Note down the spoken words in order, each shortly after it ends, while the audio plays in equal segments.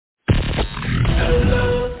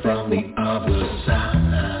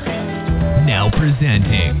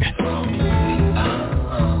presenting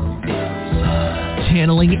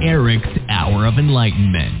Channeling Eric's Hour of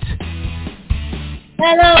Enlightenment.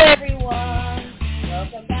 Hello, everyone.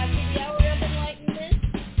 Welcome back to the Hour of Enlightenment.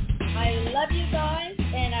 I love you guys,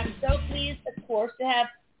 and I'm so pleased, of course, to have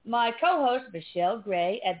my co-host, Michelle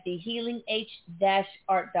Gray, at the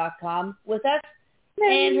healingh-art.com with us,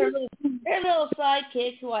 and her little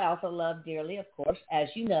sidekick, who I also love dearly, of course, as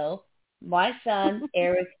you know, my son,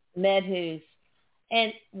 Eric Medhus.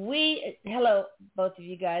 And hello, both of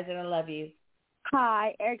you guys, and I love you.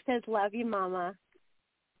 Hi, Eric says, love you, Mama.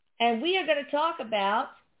 And we are going to talk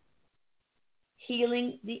about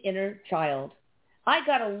healing the inner child. I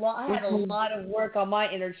had a lot of work on my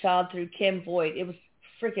inner child through Kim Boyd. It was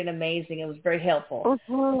freaking amazing. It was very helpful.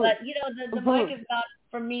 But, you know, the mic is not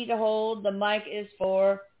for me to hold. The mic is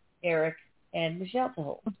for Eric and Michelle to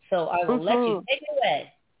hold. So I will let you take it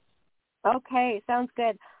away. Okay, sounds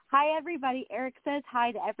good. Hi, everybody. Eric says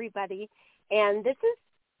hi to everybody. And this is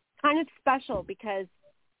kind of special because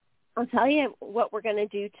I'll tell you what we're going to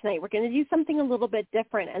do tonight. We're going to do something a little bit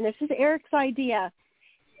different, and this is Eric's idea.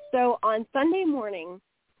 So on Sunday morning,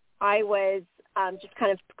 I was just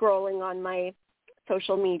kind of scrolling on my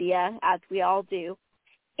social media, as we all do,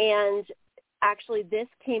 and actually this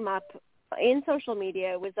came up in social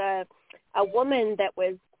media. It was a woman that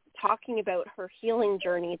was talking about her healing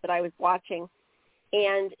journey that I was watching,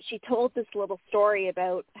 and she told this little story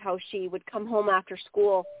about how she would come home after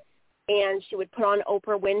school and she would put on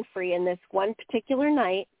Oprah Winfrey, and this one particular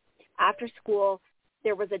night after school,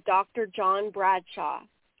 there was a Dr. John Bradshaw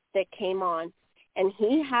that came on, and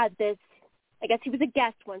he had this, I guess he was a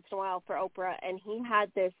guest once in a while for Oprah, and he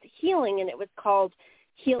had this healing, and it was called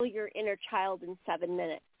Heal Your Inner Child in 7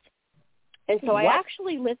 minutes. And so I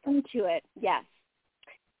actually listened to it, yes.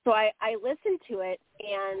 So I listened to it,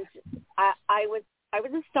 and I was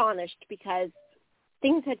astonished because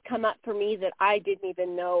things had come up for me that I didn't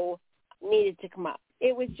even know needed to come up.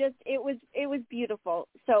 It was beautiful.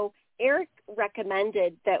 So Eric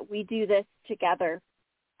recommended that we do this together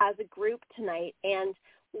as a group tonight, and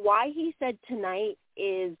why he said tonight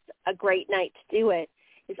is a great night to do it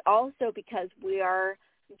is also because we are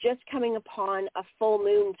just coming upon a full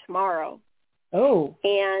moon tomorrow. Oh.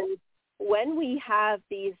 And when we have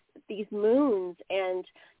these moons and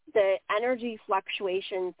the energy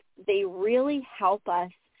fluctuations, they really help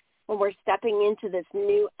us when we're stepping into this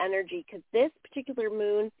new energy, because this particular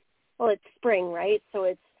moon, well, it's spring, right? So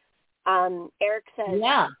it's, Eric says,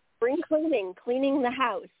 spring cleaning the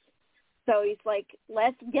house. So he's like,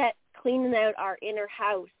 let's get cleaning out our inner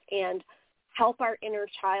house and help our inner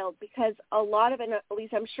child, because a lot of it, at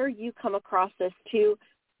least I'm sure you come across this too.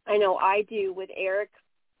 I know I do with Eric,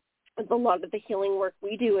 with a lot of the healing work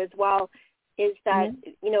we do as well, is that,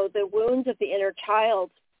 you know, the wounds of the inner child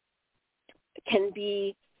can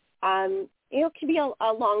be, can be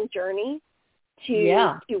a long journey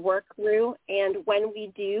to work through. And when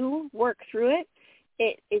we do work through it,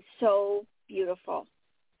 it is so beautiful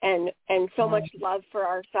and so much love for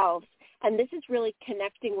ourselves. And this is really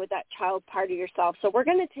connecting with that child part of yourself. So we're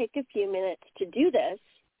going to take a few minutes to do this.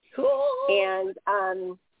 Cool. And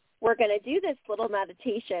we're going to do this little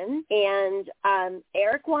meditation. And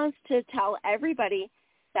Eric wants to tell everybody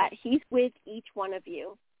that he's with each one of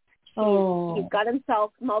you. He's got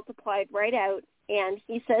himself multiplied right out. And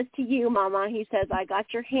he says to you, Mama, he says, I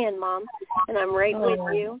got your hand, Mom, and I'm right with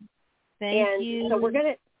you. Thank you. So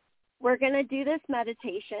we're gonna do this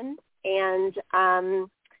meditation, and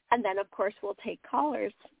then of course we'll take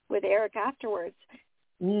callers with Eric afterwards.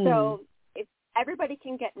 So if everybody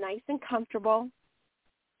can get nice and comfortable,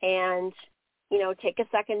 and take a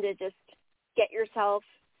second to just get yourself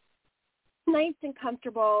nice and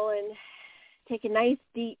comfortable, and take a nice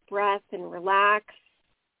deep breath and relax.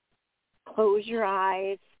 Close your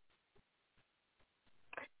eyes.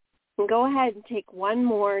 And go ahead and take one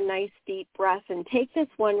more nice deep breath, and take this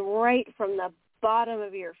one right from the bottom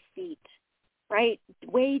of your feet, right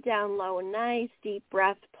way down low. A nice deep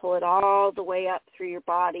breath. Pull it all the way up through your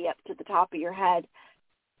body, up to the top of your head,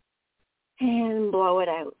 and blow it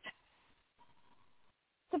out.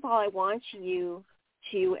 First of all, I want you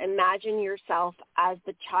to imagine yourself as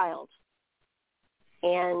the child.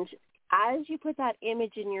 And as you put that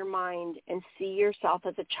image in your mind and see yourself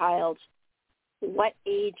as a child, what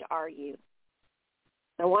age are you?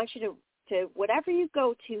 I want you to whatever you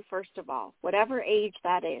go to, first of all, whatever age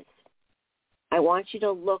that is, I want you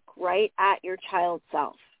to look right at your child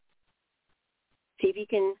self. See if you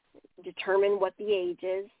can determine what the age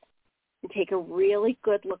is, and take a really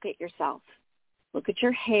good look at yourself. Look at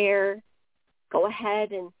your hair. Go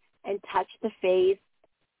ahead and touch the face.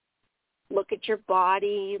 Look at your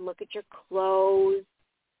body, look at your clothes,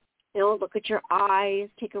 look at your eyes.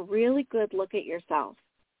 Take a really good look at yourself.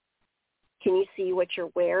 Can you see what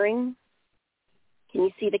you're wearing? Can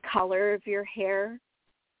you see the color of your hair?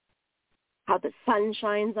 How the sun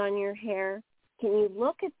shines on your hair? Can you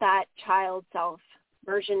look at that child self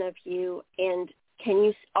version of you, and can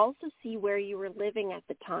you also see where you were living at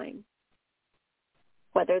the time?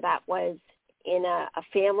 Whether that was in a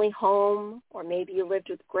family home, or maybe you lived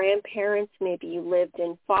with grandparents, maybe you lived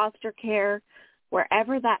in foster care,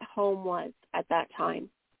 wherever that home was at that time.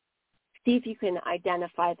 See if you can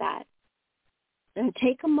identify that. And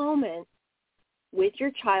take a moment with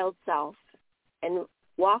your child self and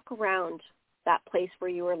walk around that place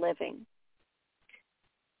where you were living.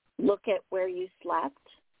 Look at where you slept.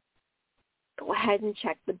 Go ahead and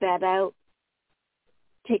check the bed out.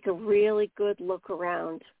 Take a really good look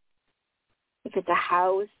around. If it's a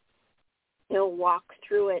house, walk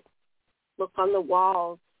through it. Look on the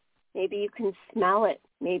walls. Maybe you can smell it.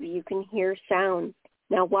 Maybe you can hear sounds.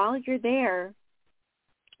 Now, while you're there,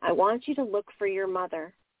 I want you to look for your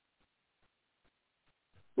mother.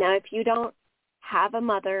 Now, if you don't have a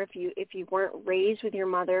mother, if you weren't raised with your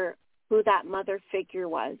mother, who that mother figure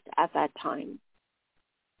was at that time.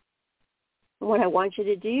 What I want you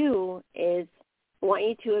to do is I want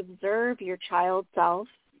you to observe your child self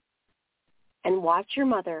and watch your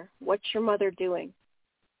mother. What's your mother doing?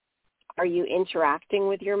 Are you interacting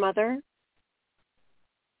with your mother?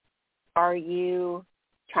 Are you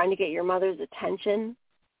trying to get your mother's attention?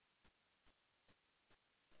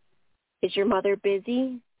 Is your mother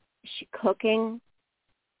busy? Is she cooking?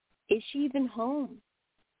 Is she even home?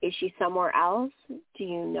 Is she somewhere else? Do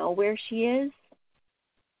you know where she is?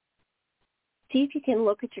 See if you can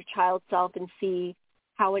look at your child self and see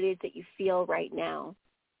how it is that you feel right now.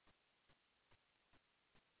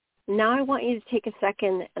 Now I want you to take a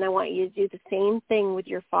second and I want you to do the same thing with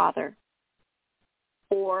your father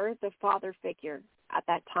or the father figure at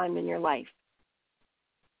that time in your life.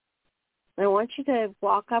 And I want you to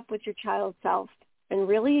walk up with your child self and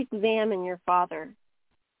really examine your father.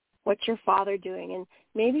 What's your father doing? And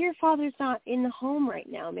maybe your father's not in the home right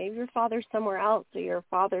now. Maybe your father's somewhere else, or your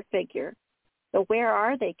father figure. So where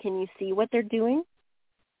are they? Can you see what they're doing?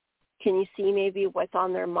 Can you see maybe what's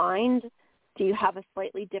on their mind? Do you have a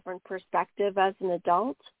slightly different perspective as an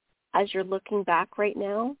adult as you're looking back right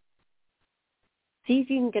now? See if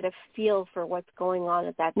you can get a feel for what's going on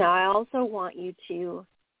at that. Now, I also want you to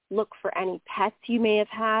look for any pets you may have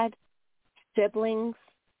had, siblings.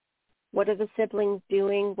 What are the siblings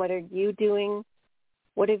doing? What are you doing?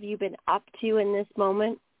 What have you been up to in this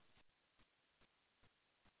moment?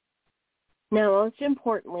 Now, most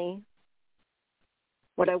importantly,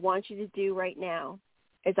 what I want you to do right now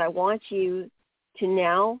is I want you to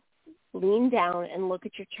now lean down and look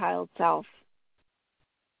at your child self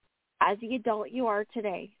as the adult you are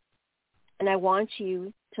today. And I want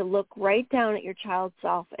you to look right down at your child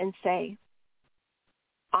self and say,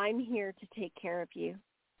 I'm here to take care of you.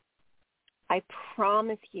 I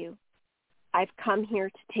promise you, I've come here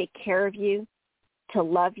to take care of you, to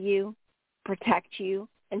love you, protect you,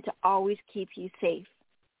 and to always keep you safe.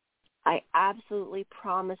 I absolutely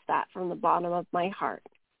promise that from the bottom of my heart.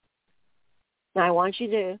 Now I want you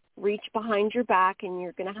to reach behind your back, and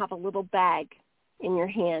you're going to have a little bag in your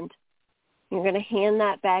hand. You're going to hand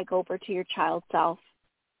that bag over to your child self,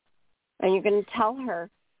 and you're going to tell her,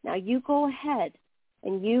 now you go ahead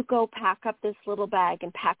and you go pack up this little bag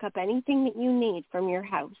and pack up anything that you need from your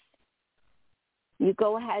house. You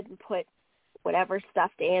go ahead and put whatever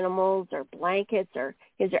stuffed animals or blankets, or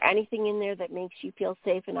is there anything in there that makes you feel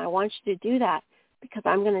safe? And I want you to do that because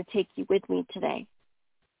I'm going to take you with me today.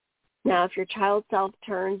 Now, if your child self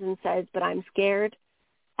turns and says, but I'm scared,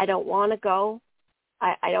 I don't want to go,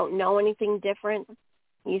 I don't know anything different,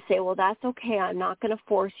 you say, well, that's okay. I'm not going to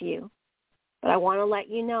force you. But I want to let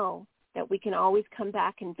you know that we can always come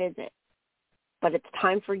back and visit. But it's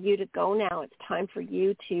time for you to go now. It's time for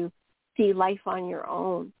you to see life on your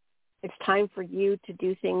own. It's time for you to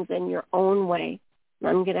do things in your own way. And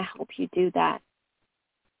I'm going to help you do that.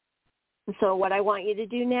 And so what I want you to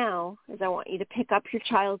do now is I want you to pick up your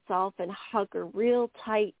child self and hug her real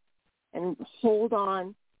tight and hold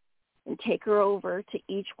on and take her over to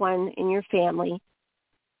each one in your family,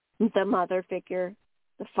 the mother figure,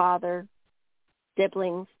 the father,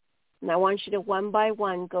 siblings. And I want you to one by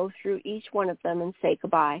one go through each one of them and say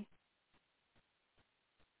goodbye.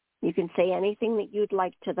 You can say anything that you'd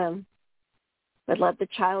like to them, but let the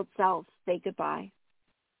child self say goodbye.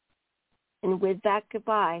 And with that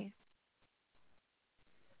goodbye,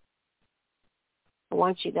 I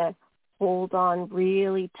want you to hold on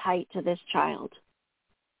really tight to this child.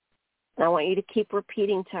 And I want you to keep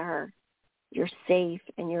repeating to her, you're safe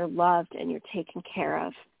and you're loved and you're taken care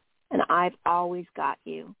of. And I've always got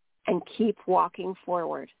you. And keep walking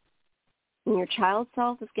forward. And your child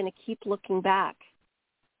self is going to keep looking back.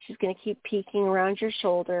 She's going to keep peeking around your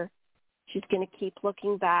shoulder. She's going to keep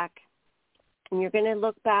looking back. And you're going to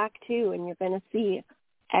look back too, and you're going to see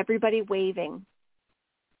everybody waving.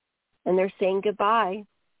 And they're saying goodbye,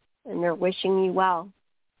 and they're wishing you well.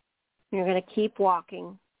 And you're going to keep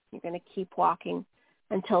walking. You're going to keep walking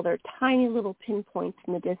until they're tiny little pinpoints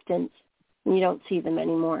in the distance, and you don't see them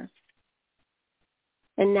anymore.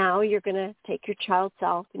 And now you're going to take your child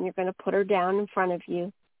self, and you're going to put her down in front of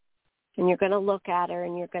you, and you're going to look at her,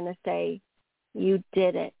 and you're going to say, you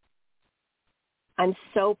did it. I'm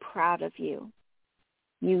so proud of you.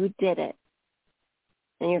 You did it.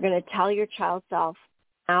 And you're going to tell your child self,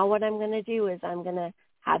 now what I'm going to do is I'm going to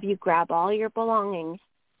have you grab all your belongings.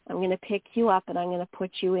 I'm going to pick you up, and I'm going to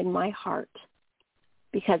put you in my heart.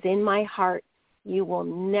 Because in my heart, you will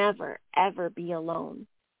never, ever be alone.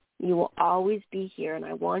 You will always be here, and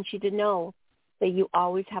I want you to know that you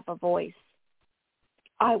always have a voice.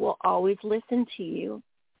 I will always listen to you,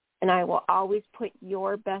 and I will always put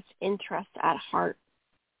your best interest at heart.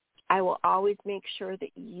 I will always make sure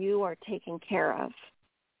that you are taken care of.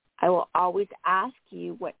 I will always ask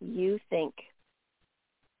you what you think.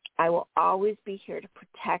 I will always be here to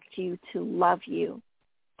protect you, to love you,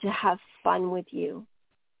 to have fun with you.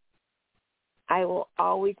 I will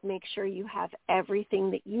always make sure you have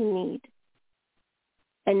everything that you need.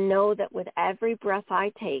 And know that with every breath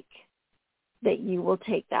I take, that you will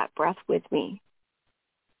take that breath with me.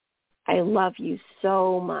 I love you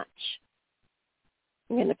so much.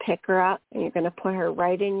 You're going to pick her up, and you're going to put her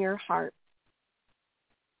right in your heart.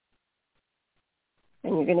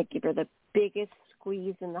 And you're going to give her the biggest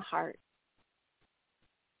squeeze in the heart.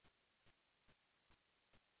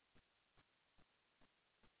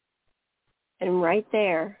 And right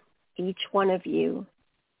there, each one of you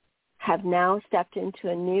have now stepped into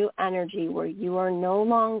a new energy where you are no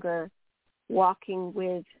longer walking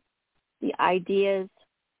with the ideas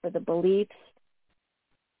or the beliefs,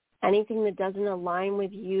 anything that doesn't align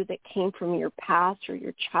with you that came from your past or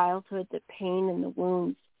your childhood, the pain and the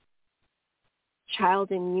wounds.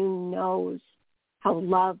 Child in you knows how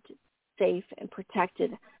loved, safe, and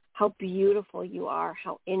protected, how beautiful you are,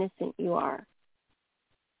 how innocent you are,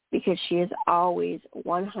 because she is always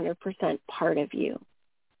 100% part of you.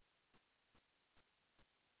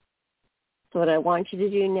 So what I want you to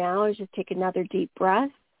do now is just take another deep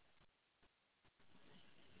breath.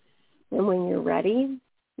 And when you're ready,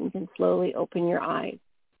 you can slowly open your eyes.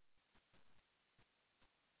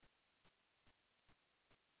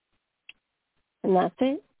 And that's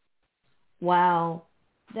it. Wow.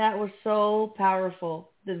 That was so powerful.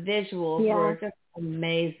 The visuals were just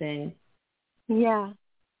amazing. Yeah.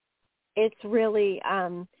 It's really,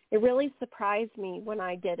 it really surprised me when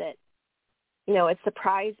I did it. You know, it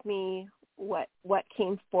surprised me what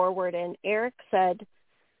came forward. And Eric said,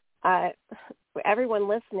 for everyone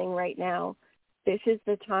listening right now, this is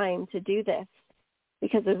the time to do this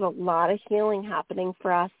because there's a lot of healing happening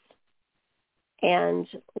for us. And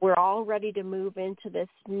we're all ready to move into this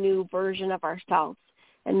new version of ourselves.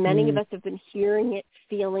 And many of us have been hearing it,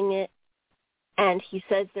 feeling it. And he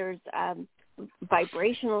says there's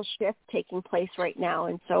vibrational shift taking place right now.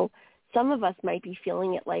 And so some of us might be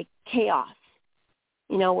feeling it like chaos,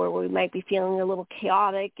 you know, where we might be feeling a little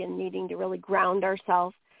chaotic and needing to really ground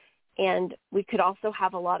ourselves. And we could also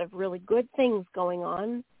have a lot of really good things going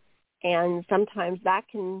on. And sometimes that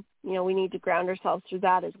can, you know, we need to ground ourselves through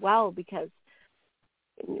that as well, because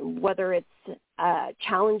whether it's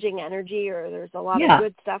challenging energy or there's a lot of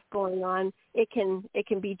good stuff going on, it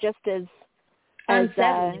can be just as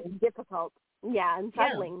difficult. Yeah,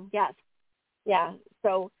 unsettling. Yeah. Yes. Yeah.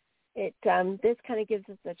 So it this kind of gives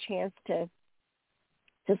us a chance to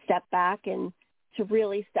step back and to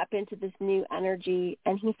really step into this new energy.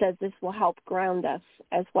 And he says this will help ground us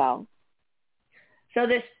as well. So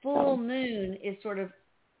this full moon is sort of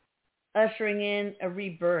ushering in a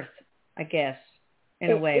rebirth, I guess,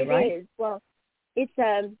 in a way, right? It is. Well, it's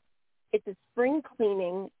a spring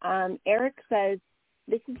cleaning. Eric says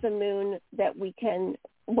this is the moon that we can,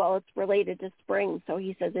 well, it's related to spring. So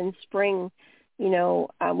he says in spring, you know,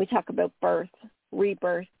 we talk about birth,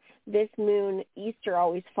 rebirth. This moon, Easter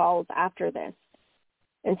always falls after this.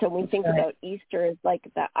 And so when we think about Easter as like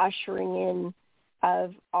the ushering in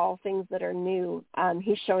of all things that are new,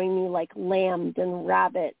 he's showing me like lambs and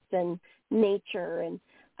rabbits and nature and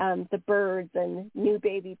the birds and new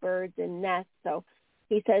baby birds and nests. So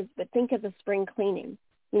he says, but think of the spring cleaning.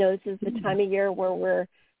 You know, this is the time of year where we're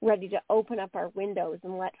ready to open up our windows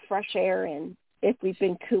and let fresh air in if we've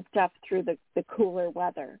been cooped up through the cooler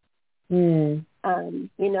weather. Mm.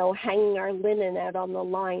 Hanging our linen out on the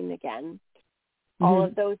line again. All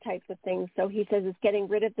of those types of things. So he says it's getting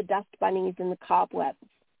rid of the dust bunnies and the cobwebs.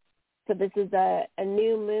 So this is a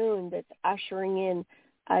new moon that's ushering in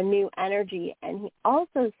a new energy. And he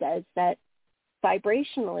also says that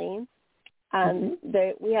vibrationally,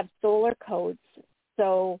 that we have solar codes.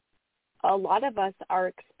 So a lot of us are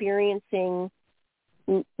experiencing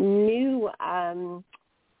new,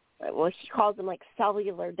 he calls them like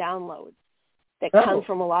cellular downloads that come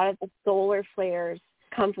from a lot of the solar flares,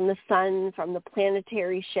 come from the sun, from the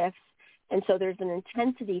planetary shifts. And so there's an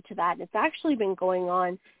intensity to that. And it's actually been going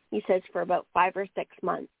on, he says, for about 5 or 6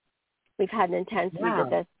 months. We've had an intensity to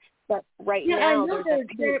this. But right now, I know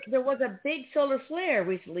there was a big solar flare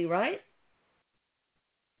recently, right?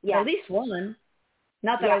 Yeah. At least one.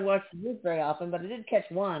 Not that I watch the news very often, but I did catch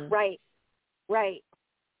one. Right.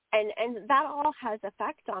 And that all has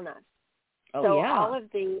effect on us. Oh, so yeah. all of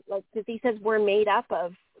the, because he says we're made up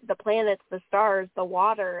of the planets, the stars, the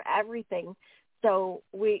water, everything. So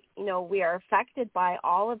we are affected by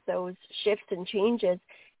all of those shifts and changes.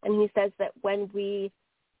 And he says that when we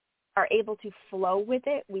are able to flow with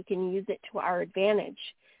it, we can use it to our advantage.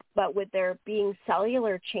 But with there being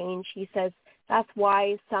cellular change, he says that's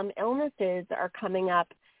why some illnesses are coming up.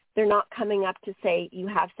 They're not coming up to say you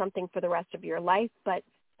have something for the rest of your life, but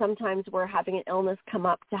sometimes we're having an illness come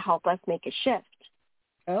up to help us make a shift,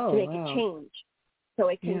 to make a change. So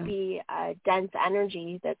it can be a dense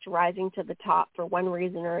energy that's rising to the top for one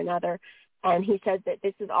reason or another. And he says that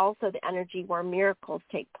this is also the energy where miracles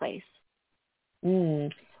take place.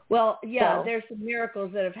 Well, there's some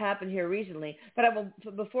miracles that have happened here recently. But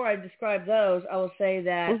before I describe those, I will say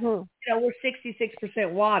that we're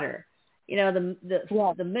 66% water. The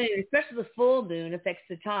moon, especially the full moon, affects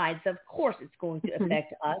the tides. Of course, it's going to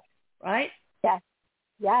affect us, right? Yes.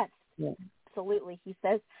 Yeah. Absolutely. He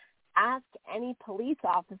says, ask any police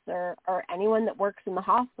officer or anyone that works in the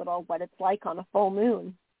hospital what it's like on a full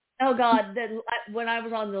moon. Oh, God. When I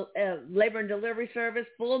was on the labor and delivery service,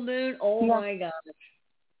 full moon, my God.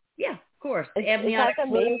 Yeah, of course. The amniotic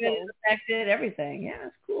fluid is affected, everything. Yeah,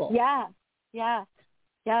 it's cool. Yeah.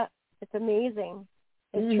 It's amazing.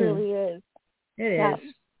 It truly is. It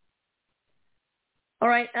is. All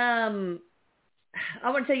right. I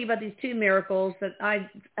want to tell you about these 2 miracles that I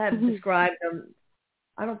have described.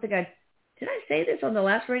 I don't think did I say this on the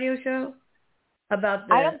last radio show? I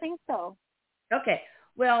don't think so. Okay.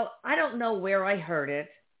 Well, I don't know where I heard it,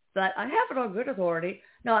 but I have it on good authority.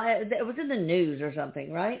 No, it was in the news or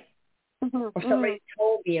something, right? Or somebody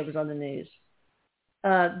told me it was on the news.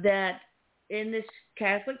 That in this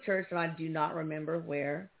Catholic church, and I do not remember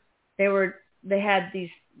where, they had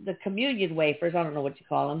the communion wafers, I don't know what you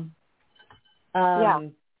call them,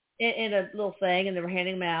 in a little thing, and they were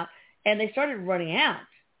handing them out, and they started running out.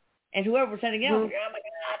 And whoever was sending out, oh my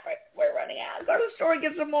God, we're running out. Go to the store and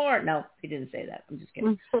get some more. No, he didn't say that. I'm just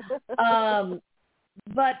kidding.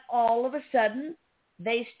 But all of a sudden,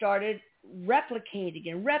 they started replicating,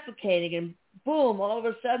 and boom, all of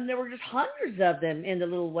a sudden there were just hundreds of them in the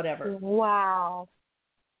little whatever. Wow.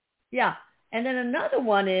 Yeah. And then another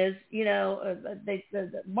one is,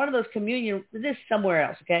 one of those communion, this is somewhere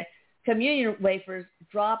else, okay? Communion wafers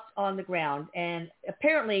dropped on the ground, and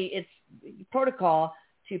apparently it's protocol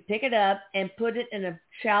to pick it up and put it in a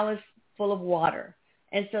chalice full of water.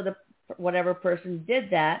 And so whatever person did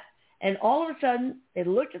that, and all of a sudden they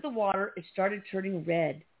looked at the water, it started turning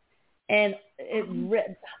red. And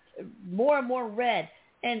more and more red,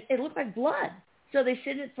 and it looked like blood. So they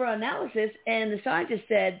sent it for analysis, and the scientist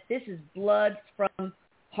said, this is blood from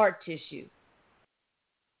heart tissue.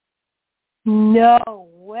 No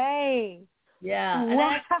way. Yeah. And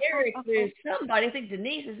I asked Eric, there's somebody, I think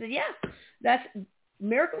Denise, and said,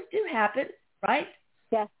 miracles do happen, right?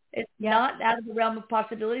 Yes. It's not out of the realm of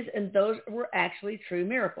possibilities, and those were actually true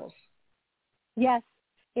miracles. Yes.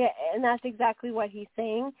 Yeah, and that's exactly what he's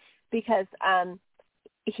saying, because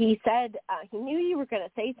he said he knew you were going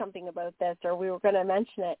to say something about this, or we were going to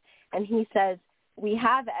mention it, and he says we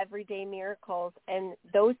have everyday miracles, and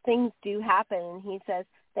those things do happen, and he says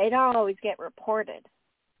they don't always get reported,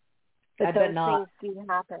 but those things do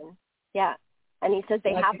happen. Yeah, and he says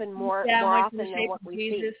they happen more often than what we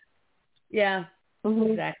see. Yeah,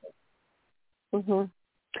 exactly.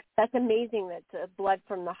 That's amazing. That's blood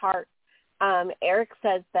from the heart. Eric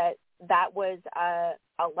says that was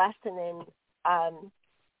a lesson in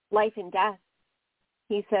life and death.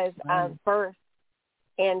 He says birth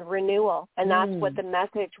and renewal, and that's what the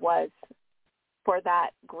message was for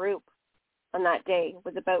that group on that day,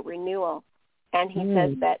 was about renewal. And he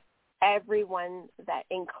says that everyone, that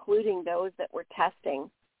including those that were testing,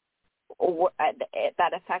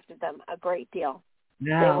 that affected them a great deal.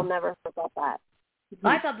 No. They will never forget that.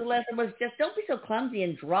 I thought the lesson was just don't be so clumsy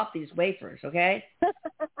and drop these wafers, okay?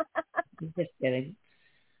 Just kidding.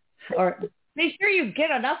 Or be sure you get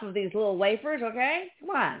enough of these little wafers, okay?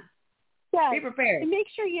 Come on. Yeah. Be prepared. Make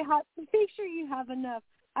sure you have enough.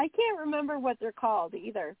 I can't remember what they're called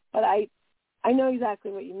either, but I know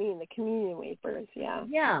exactly what you mean. The communion wafers, yeah.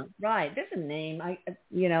 Yeah, right. There's a name, and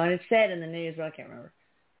it's said in the news, but I can't remember.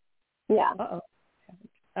 Yeah.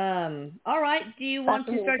 All right. Do you want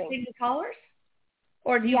to start taking the callers,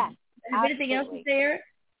 or do you have anything else to say, Eric?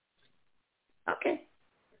 Okay.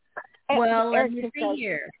 Well, let me see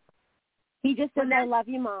here. He just said, "I love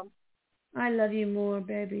you, Mom." I love you more,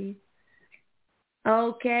 baby.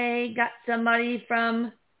 Okay, got somebody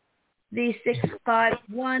from the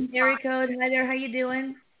 651 area code. Hi there, how you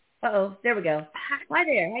doing? There we go. Hi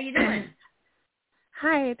there, how you doing?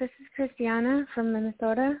 Hi, this is Christiana from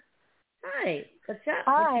Minnesota. Hi, what's up?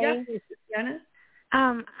 Hi. What you got for us, Christiana?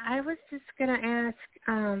 I was just gonna ask,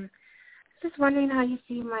 just wondering how you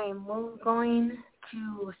see my move going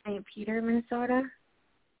to St. Peter, Minnesota,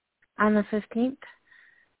 on the 15th.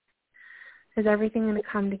 Is everything gonna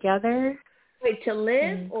come together? Wait, to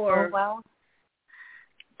live or? Oh, well,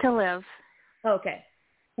 to live. Okay.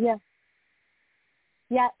 Yeah.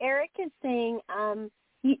 Yeah, Eric is saying,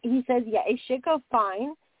 he says, yeah, it should go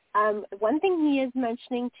fine. One thing he is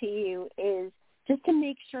mentioning to you is just to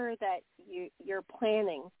make sure that you're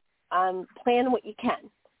planning. Plan what you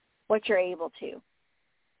can, what you're able to.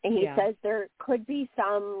 And he says there could be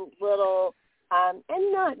some little,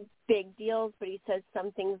 and not big deals, but he says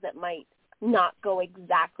some things that might not go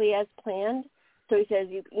exactly as planned. So he says,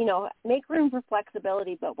 make room for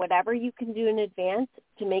flexibility, but whatever you can do in advance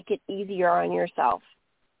to make it easier on yourself,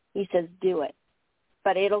 he says, do it.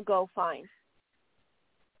 But it'll go fine.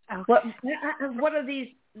 Okay. What are these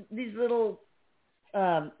little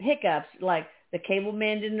hiccups? Like the cable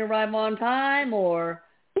man didn't arrive on time, or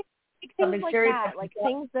things like that, like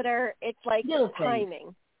things that are, it's like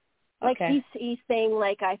timing. Like he's saying,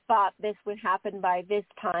 like, I thought this would happen by this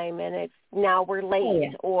time, and it's now we're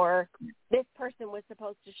late, or this person was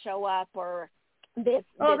supposed to show up, or this.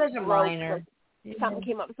 There's a minor. Something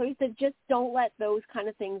came up. So he said, just don't let those kind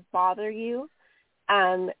of things bother you.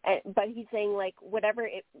 But he's saying, like, whatever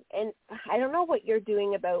and I don't know what you're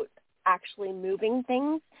doing about actually moving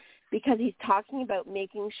things, because he's talking about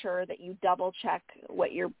making sure that you double check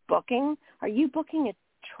what you're booking. Are you booking a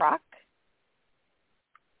truck?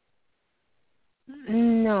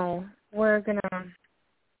 No, we're gonna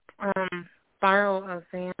borrow a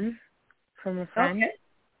van from a friend.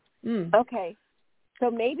 Okay. Okay.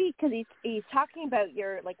 So maybe because he's talking about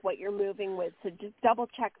what you're moving with, so just double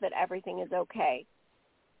check that everything is okay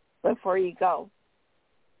before you go.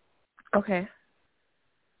 Okay.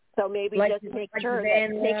 So maybe just make sure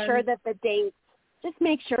that the dates. Just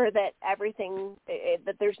make sure that everything,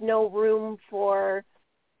 that there's no room for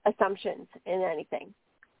assumptions in anything.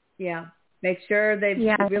 Yeah. Make sure they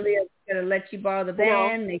really are going to let you borrow the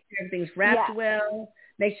van. Make sure everything's wrapped well.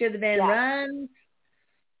 Make sure the van runs.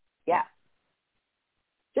 Yeah.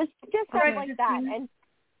 Just something like that.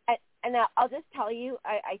 And I'll just tell you,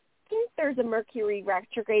 I think there's a Mercury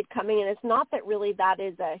retrograde coming, and it's not that really that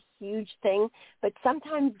is a huge thing, but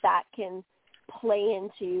sometimes that can play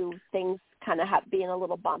into things kind of being a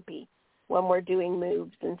little bumpy when we're doing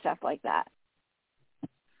moves and stuff like that.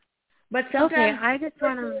 But sometimes I just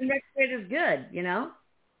want to. Retrograde is good,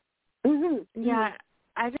 Mm-hmm. Yeah,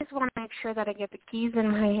 I just want to make sure that I get the keys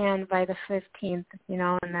in my hand by the 15th,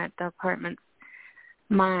 and that the apartment's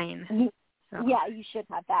mine. So. Yeah, you should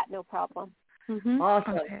have that, no problem. Mm-hmm.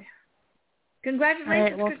 Awesome. Okay. Congratulations. All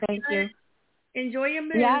right, well, thank you. Enjoy your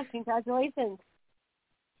move. Yeah, congratulations.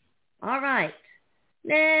 All right.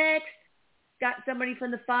 Next, got somebody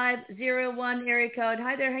from the 501 area code.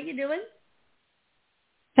 Hi there. How you doing?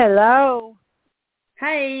 Hello.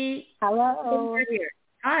 Hi. Hello.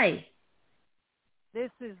 Hi.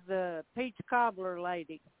 This is the peach cobbler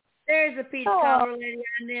lady. There's a peach cobbler lady.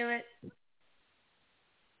 I knew it.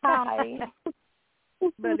 Hi.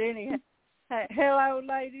 But anyhow, hello,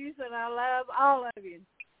 ladies, and I love all of you.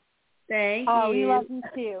 Thank you. Oh, we love you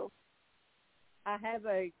too. I have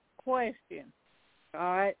a question.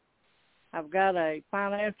 All right. I've got a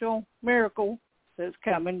financial miracle that's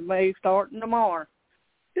coming to me starting tomorrow.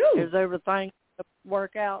 Ooh. Is everything to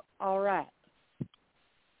work out all right?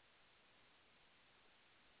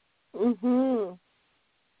 Mhm.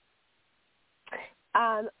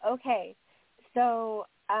 Okay. So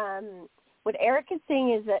what Eric is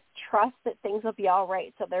saying is that trust that things will be all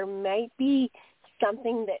right. So there might be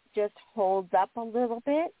something that just holds up a little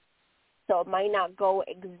bit. So it might not go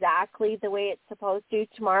exactly the way it's supposed to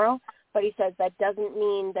tomorrow, but he says that doesn't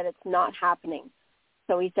mean that it's not happening.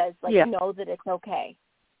 So he says, know that it's okay.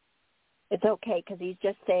 It's okay, because he's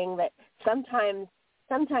just saying that sometimes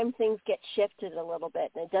things get shifted a little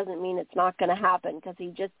bit, and it doesn't mean it's not going to happen, because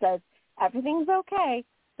he just says everything's okay.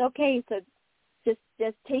 It's okay. So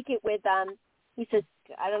just take it with he says,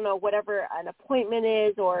 I don't know, whatever an appointment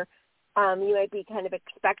is, or you might be kind of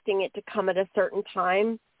expecting it to come at a certain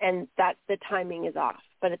time, and that the timing is off,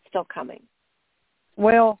 but it's still coming.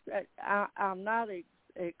 Well, I'm not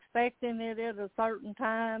expecting it at a certain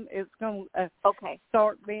time. It's going to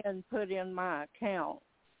start being put in my account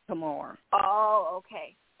tomorrow. Oh,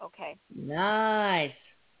 okay. Nice.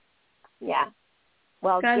 Yeah.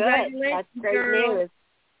 Well, good. That's great girl. news.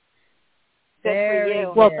 Good for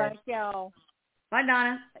you. Well, thank y'all. Bye,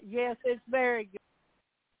 Donna. Yes, it's very good.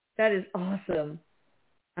 That is awesome.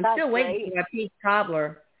 I'm That's still waiting for my pink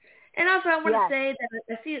cobbler. And also, I want to say that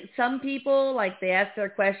I see some people, like, they ask their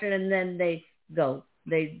question and then they go.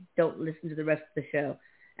 They don't listen to the rest of the show.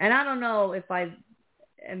 And I don't know if I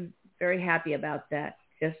am very happy about that.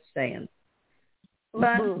 Just saying.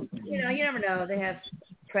 But, you never know. They have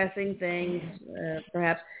pressing things,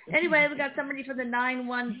 perhaps. Anyway, we got somebody from the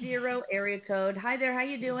 910 area code. Hi there. How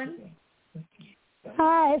you doing?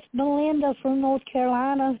 Hi, it's Belinda from North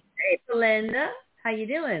Carolina. Hey, Belinda. How you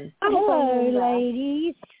doing? Hello,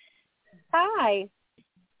 ladies. Hi.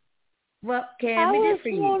 What can we do for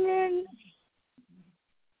you? I was wondering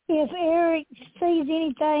if Eric sees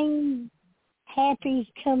anything happy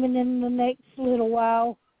coming in the next little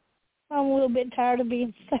while. I'm a little bit tired of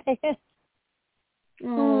being sad.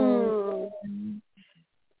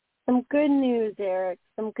 Some good news, Eric.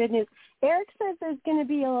 Some good news. Eric says there's going to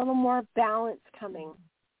be a little more balance coming.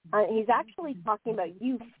 He's actually talking about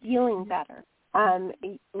you feeling better,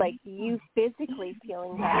 like you physically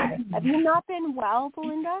feeling better. Have you not been well,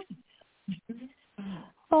 Belinda?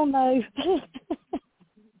 Oh, no.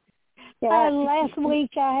 Last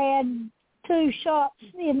week I had 2 shots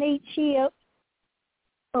in each hip.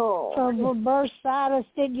 For bursitis,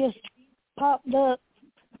 it just popped up.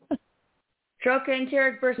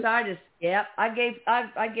 Trochanteric bursitis. Yep, I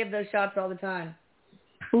give those shots all the time.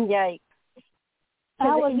 Yikes!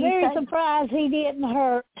 I was very surprised he didn't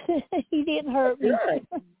hurt. He didn't hurt me.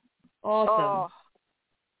 Good. Awesome.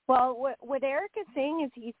 Well, what Eric is saying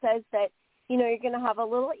is he says that you're going to have a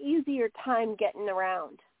little easier time getting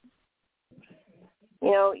around.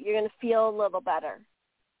 You're going to feel a little better.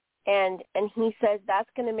 And he says that's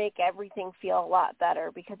going to make everything feel a lot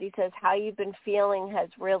better, because he says how you've been feeling has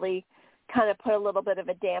really kind of put a little bit of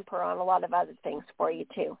a damper on a lot of other things for you,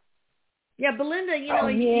 too. Yeah, Belinda, you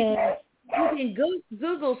can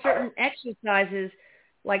Google certain exercises,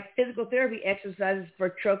 like physical therapy exercises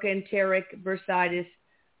for trochanteric bursitis,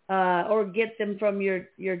 or get them from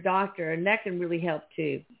your doctor, and that can really help,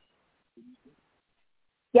 too.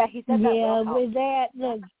 Yeah, he said that. Yeah, with that,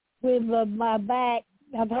 with my back,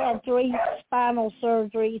 I've had 3 spinal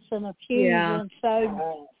surgeries and a fusion,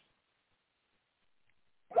 so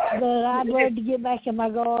but I'd love to get back in my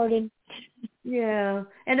garden. Yeah,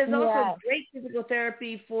 and there's also great physical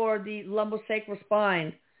therapy for the lumbosacral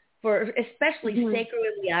spine, for especially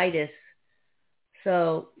sacroiliitis.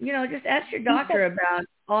 So, just ask your doctor about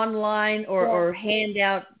online or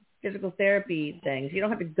handout physical therapy things. You don't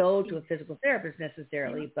have to go to a physical therapist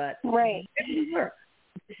necessarily, but it can work.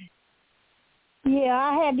 Yeah,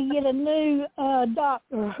 I had to get a new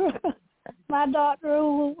doctor. My doctor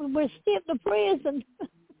was sent to prison.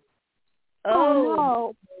 Oh,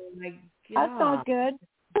 no. My God. That's not good.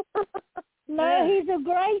 No, he's a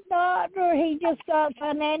great doctor. He just got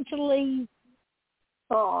financially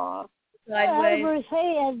over his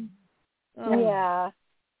head. Oh. Yeah.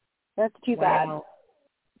 That's too bad.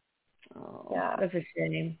 Oh, that's a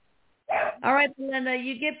shame. All right, Belinda,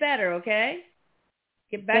 you get better, okay?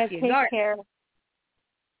 Get back to your garden. Take care.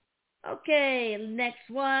 Okay, next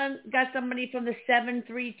one. Got somebody from the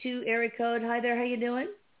 732 area code. Hi there, how you doing?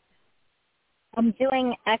 I'm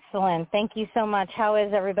doing excellent. Thank you so much. How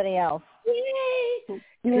is everybody else? Yay!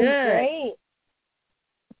 Good. Great.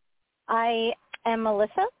 I am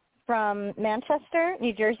Melissa from Manchester,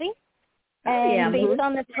 New Jersey. And based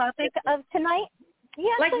on the topic of tonight,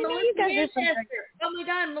 yes, like I know Melissa you guys Manchester. Oh my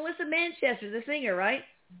God, Melissa Manchester, the singer, right?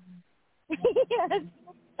 Yes.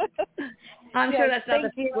 I'm sure that's not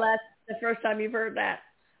the first time you've heard that.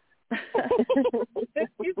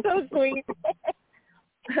 You're so sweet.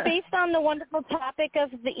 Based on the wonderful topic of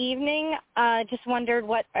the evening, just wondered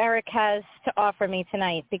what Eric has to offer me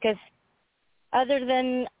tonight, because other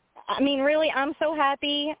than, I mean, really, I'm so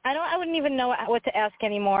happy. I wouldn't even know what to ask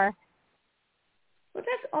anymore. Well,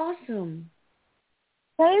 that's awesome.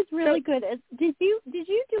 That is really good. Did you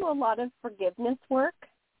do a lot of forgiveness work,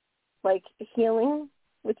 like healing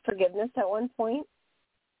with forgiveness at one point?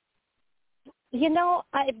 You know,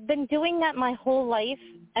 I've been doing that my whole life,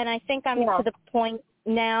 and I think I'm to the point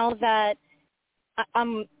now that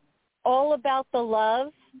I'm all about the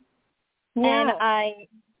love, and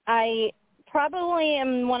I probably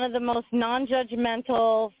am one of the most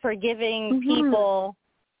non-judgmental, forgiving people.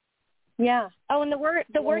 Yeah. Oh, and the word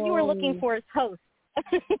you were looking for is host.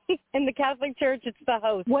 In the Catholic Church, it's the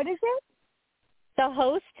host. What is it? The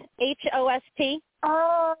host, H-O-S-T.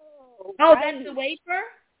 Oh, that's the wafer?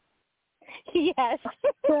 Yes.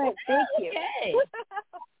 Good, thank you. Okay.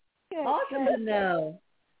 Good, Awesome to know.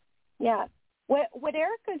 Yeah. What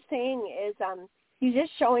Erica's saying is he's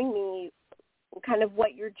just showing me kind of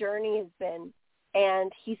what your journey has been.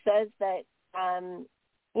 And he says that,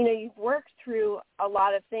 you've worked through a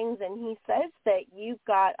lot of things, and he says that you've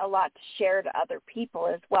got a lot to share to other people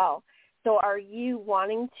as well. So are you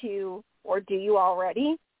wanting to, or do you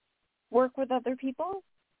already work with other people,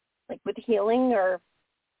 like with healing or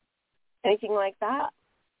anything like that?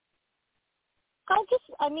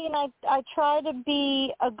 I try to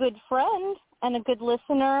be a good friend and a good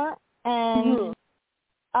listener, and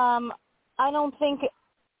I don't think,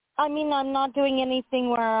 I'm not doing anything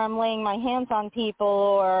where I'm laying my hands on people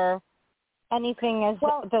or anything as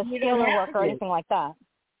the healer work or anything like that.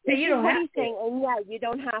 So you don't have to. Saying, and you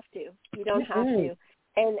don't have to. You don't have to.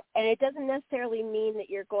 And it doesn't necessarily mean that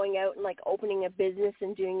you're going out and like opening a business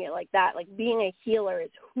and doing it like that. Like being a healer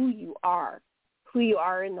is who you are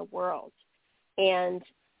in the world. And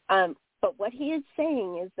but what he is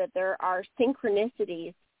saying is that there are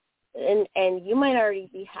synchronicities, and you might already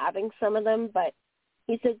be having some of them, but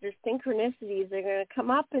he says there's synchronicities that are going to come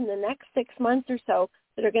up in the next 6 months or so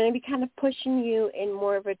that are going to be kind of pushing you in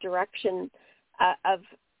more of a direction of,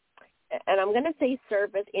 and I'm going to say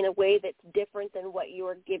service in a way that's different than what you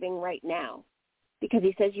are giving right now. Because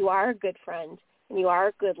he says you are a good friend and you are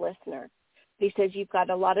a good listener. But he says you've got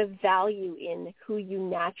a lot of value in who you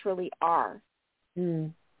naturally are.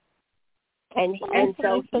 And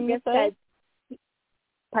so he just said,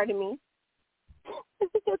 pardon me?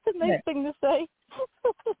 That's a nice thing to say.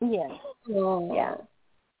 Yeah.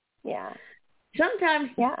 Yeah. Sometimes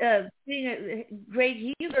being a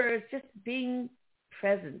great healer is just being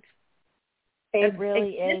present. It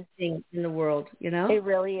really is in the world, It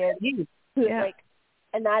really is. Yeah. Like,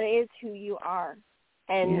 and that is who you are.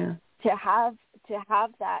 And to have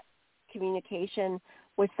that communication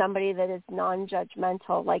with somebody that is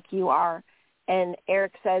non-judgmental like you are. And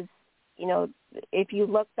Eric says, if you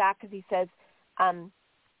look back, because he says,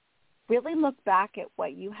 really look back at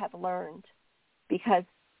what you have learned, because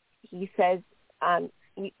he says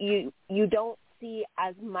you don't see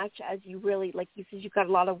as much as you really, like he says, you've got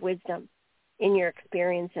a lot of wisdom in your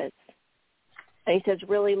experiences. And he says,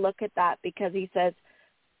 really look at that, because he says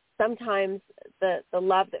sometimes the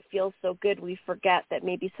love that feels so good, we forget that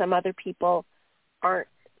maybe some other people aren't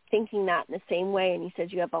thinking that in the same way. And he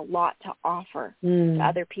says you have a lot to offer to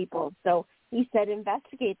other people. So he said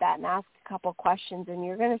investigate that and ask a couple questions, and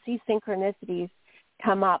you're going to see synchronicities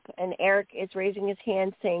come up. And Eric is raising his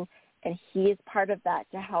hand saying, and he is part of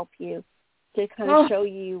that to help you, to kind of show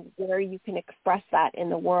you where you can express that in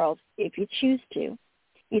the world if you choose to.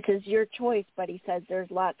 He says your choice, but he says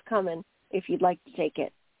there's lots coming if you'd like to take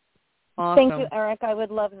it. Awesome. Thank you, Eric. I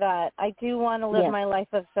would love that. I do want to live my life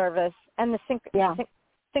of service. And the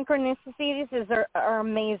synchronicities are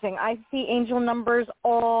amazing. I see angel numbers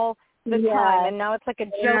all the time, and now it's like a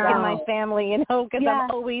joke in my family, because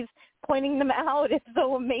I'm always pointing them out. It's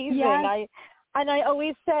so amazing. Yes. I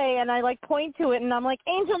always say, and I point to it, and I'm like,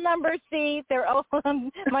 angel numbers, see, they're all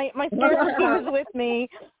my spiritual team is with me,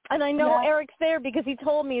 and I know Eric's there because he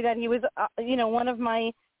told me that he was, one of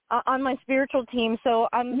my on my spiritual team. So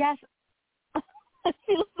I'm I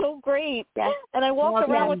feel so great, and I walk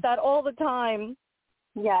around with that all the time.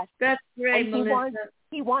 Yes, that's great, Melissa.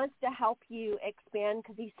 He wants to help you expand,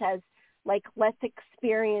 because he says, let's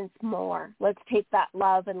experience more. Let's take that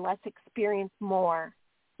love and let's experience more.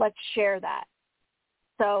 Let's share that.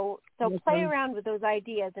 So play around with those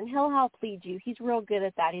ideas, and he'll help lead you. He's real good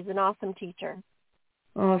at that. He's an awesome teacher.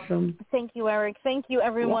 Awesome. Thank you, Eric. Thank you,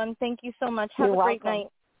 everyone. Yeah. Thank you so much. Have a great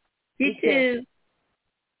night. You too.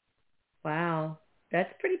 Wow.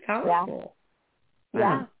 That's pretty powerful.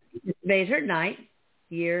 Yeah. It's made her night,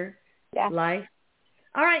 year, life.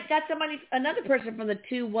 All right, got another person from the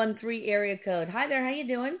 213 area code. Hi there, how you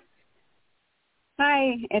doing?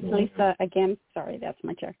 Hi, it's Lisa again. Sorry, that's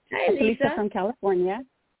my chair. Hi, Lisa from California.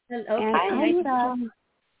 Hello.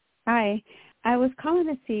 Hi. I was calling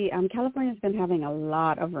to see, California's been having a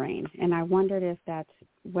lot of rain, and I wondered if that's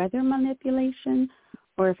weather manipulation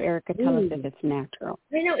or if Eric could tell us if it's natural.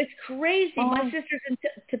 I know, it's crazy. My sister's in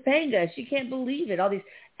Topanga. She can't believe it, all these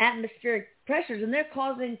atmospheric pressures, and they're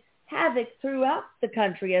causing havoc throughout the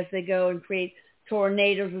country as they go and create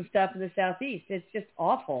tornadoes and stuff in the southeast. It's just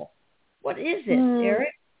awful. What is it,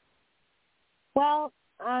 Eric? Well,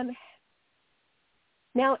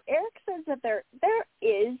 now Eric says that there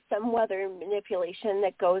is some weather manipulation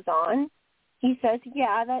that goes on. He says,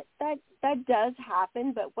 yeah, that does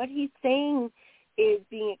happen, but what he's saying is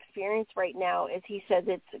being experienced right now is he says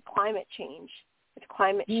it's climate change. It's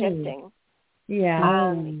climate shifting.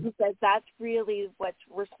 Yeah. He says that's really what's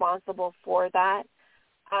responsible for that.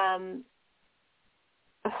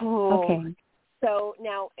 Okay. So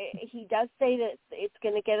now he does say that it's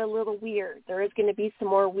going to get a little weird. There is going to be some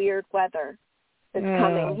more weird weather that's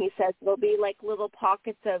coming. He says there'll be like little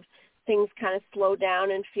pockets of things kind of slow down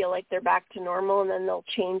and feel like they're back to normal, and then they'll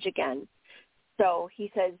change again. So he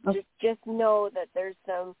says just know that there's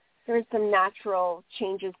some natural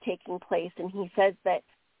changes taking place, and he says that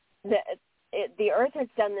the Earth has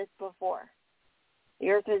done this before. The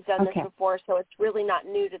Earth has done this before, so it's really not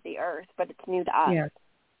new to the Earth, but it's new to us. Yeah.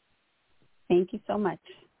 Thank you so much.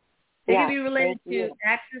 It could be related to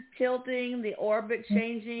axis tilting, the orbit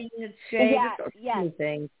changing, its shape,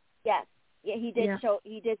 things. Yes. Yeah, he did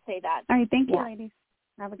he did say that. All right, thank you, ladies.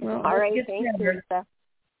 Have a good day. All right, thank you, Lisa.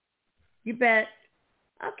 You bet.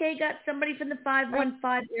 Okay, got somebody from the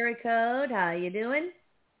 515 area code. How you doing?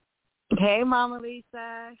 Hey, Mama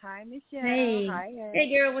Lisa. Hi, Michelle. Hey. Hi, Eric.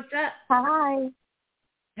 Hey, girl, what's up? Hi.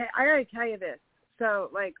 Hey, I got to tell you this. So,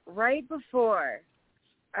 like, right before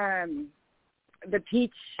the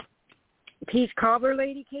peach cobbler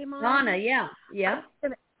lady came on. Donna, yeah.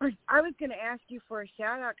 I was going to ask you for a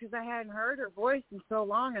shout-out because I hadn't heard her voice in so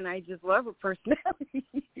long, and I just love her personality.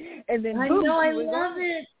 And then I love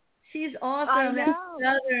it. She's awesome. I know.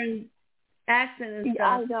 That Southern accent and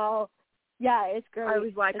stuff. I know. Yeah, it's great. I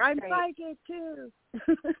was like, I'm great. psychic, too.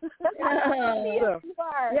 Yes, you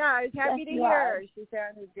are. Yeah, I was happy to hear her. She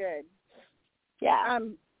sounded good. Yeah.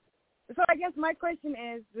 So I guess my question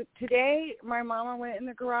is, today my mama went in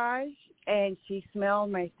the garage, and she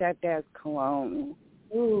smelled my stepdad's cologne.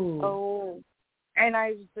 Ooh. Oh. And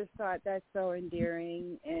I just thought that's so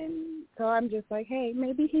endearing. And so I'm just like, hey,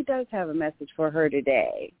 maybe he does have a message for her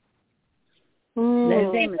today.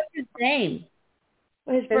 What's his name?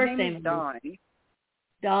 His first name is Don.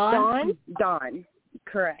 Don? Don.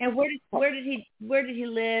 Correct. And where did he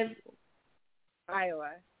live?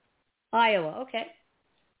 Iowa. Okay.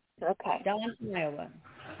 Okay. Don from Iowa.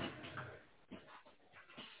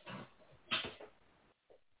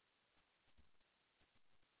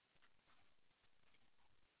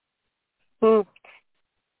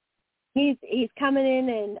 He's coming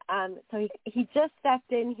in, and so he just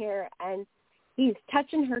stepped in here, and he's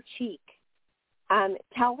touching her cheek.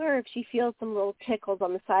 Tell her if she feels some little tickles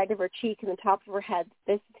on the side of her cheek and the top of her head.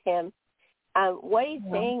 This is him. What he's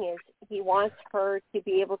saying is he wants her to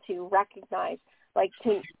be able to recognize, like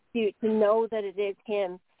to know that it is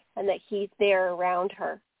him and that he's there around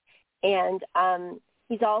her. And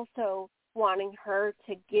he's also wanting her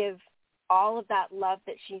to give all of that love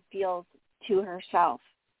that she feels to herself.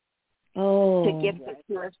 To give it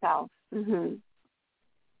to herself. Mm-hmm.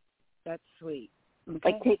 That's sweet.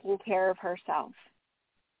 Okay. Like taking care of herself.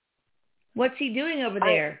 What's he doing over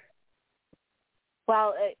there?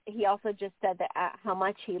 Well, he also just said that how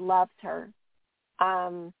much he loves her.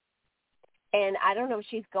 And I don't know if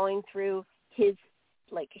she's going through his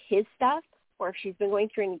stuff or if she's been going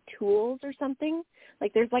through any tools or something.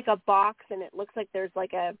 Like there's like a box and it looks like there's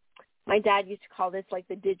like my dad used to call this like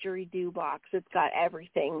the didgeridoo box. It's got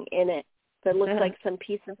everything in it. So it looks like some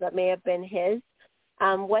pieces that may have been his.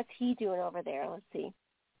 What's he doing over there? Let's see.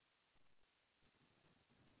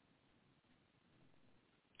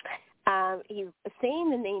 He's saying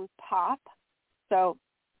the name Pop. So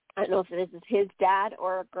I don't know if this is his dad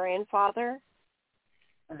or a grandfather.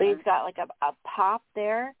 But he's got like a Pop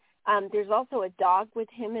there. There's also a dog with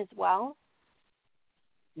him as well.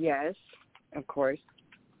 Yes, of course.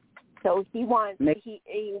 So he wants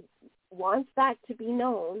that to be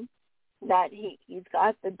known that he's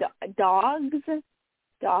got the dogs.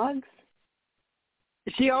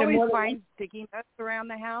 She always finds sticky notes around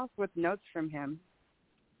the house with notes from him.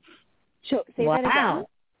 Say that again.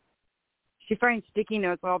 She finds sticky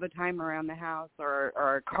notes all the time around the house, or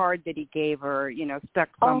a card that he gave her, stuck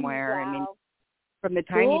somewhere. Oh, wow. I mean, from the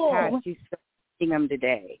time he passed, meeting them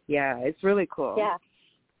today. Yeah, it's really cool. Yeah.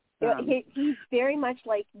 He's very much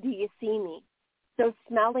like, do you see me? So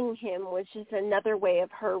smelling him was just another way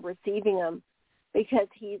of her receiving him, because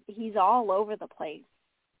he's all over the place.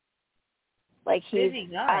 Like he's busy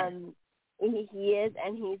guy. he is,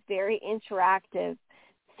 and he's very interactive.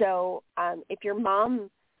 So if your mom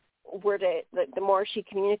were to, the more she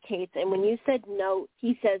communicates, and when you said no,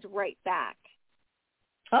 he says right back.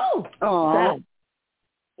 Oh. So,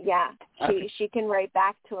 yeah, she can write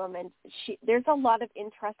back to him, and there's a lot of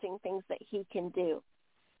interesting things that he can do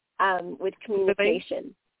with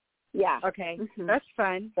communication. Yeah. Okay, that's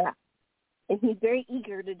fun. Yeah, and he's very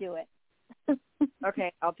eager to do it.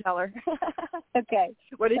 Okay, I'll tell her. Okay.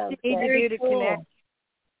 What does she need to do to connect?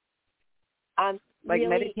 Like really,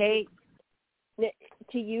 meditate?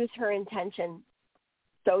 To use her intention.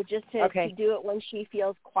 So just to do it when she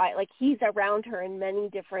feels quiet. Like he's around her in many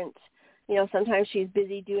different, sometimes she's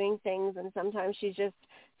busy doing things and sometimes she's just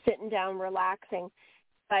sitting down relaxing.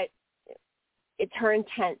 But it's her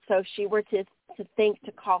intent. So if she were to think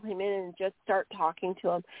to call him in and just start talking to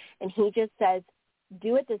him, and he just says,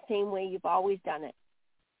 do it the same way you've always done it.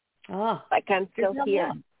 Oh. Like I'm still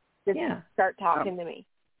here. Just start talking to me.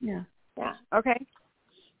 Yeah. Yeah. Okay.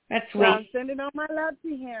 That's sweet. Well, I'm sending all my love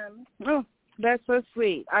to him. Oh, that's so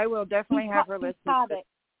sweet. I will definitely have her listen to it.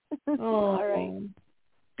 Oh. All right.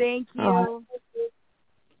 Thank you.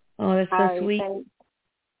 Oh, that's so sweet. Thanks.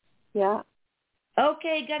 Yeah.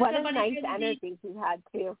 Okay, got what somebody. What a nice energy he had,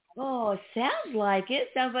 too. Oh, sounds like it.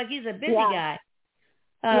 Sounds like he's a busy guy.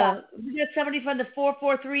 We got somebody from the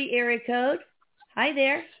 443 area code. Hi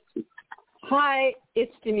there. Hi,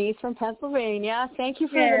 it's Denise from Pennsylvania. Thank you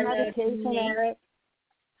for the meditation, Denise. Eric.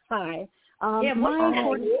 Hi.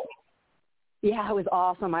 Yeah, it was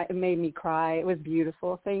awesome. It made me cry. It was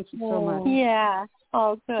beautiful. Thank you so much. Yeah.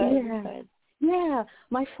 Oh, good. Yeah. Good. Yeah.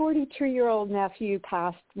 My 42-year-old nephew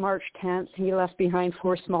passed March 10th. He left behind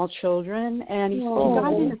 4 small children, and he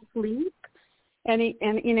died in his sleep. And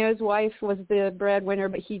his wife was the breadwinner,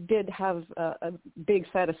 but he did have a big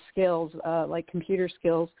set of skills, like computer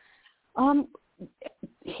skills.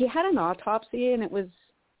 He had an autopsy, and it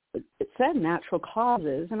said natural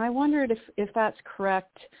causes, and I wondered if that's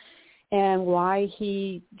correct and why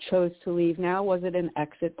he chose to leave now. Was it an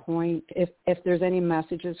exit point? If there's any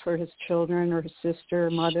messages for his children or his sister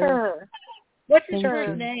or mother? Sure. What's his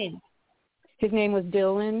first name? His name was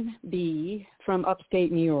Dylan B. from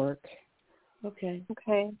upstate New York. Okay.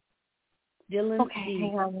 Dylan B.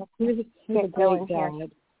 Hang on. He was a great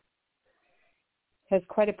dad. Has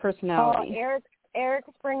quite a personality. Oh, Eric's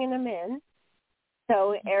bringing him in.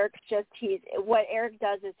 So Eric's what Eric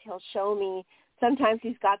does is he'll show me. Sometimes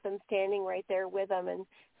he's got them standing right there with him, and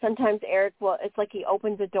sometimes Eric it's like he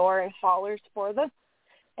opens a door and hollers for them.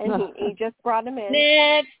 And he just brought him in.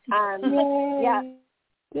 Next. Yeah.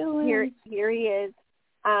 Dylan. Here he is.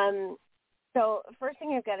 So first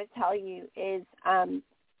thing I've got to tell you is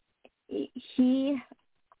he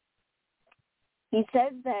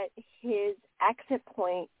says that his exit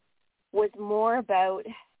point was more about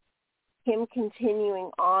him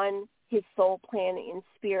continuing on his soul plan in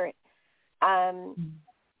spirit.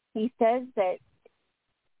 He says that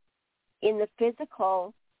in the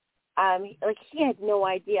physical, he had no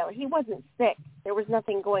idea. He wasn't sick. There was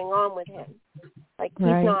nothing going on with him. He's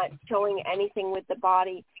not showing anything with the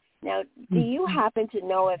body. Now, do you happen to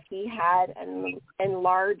know if he had an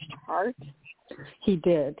enlarged heart? He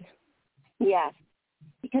did. Yes,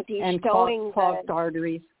 because he's showing clogged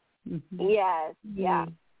arteries. Mm-hmm. Yes, yeah,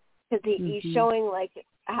 because he's showing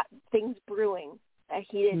things brewing that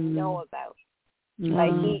he didn't know about. He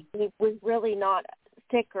was really not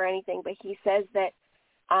sick or anything, but he says that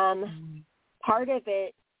part of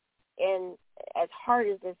it, and as hard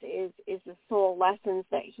as this is the soul lessons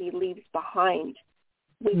that he leaves behind,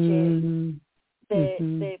 which is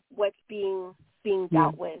the what's being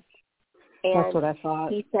dealt with. And that's what I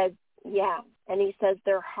thought. He says, and he says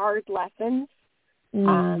they're hard lessons.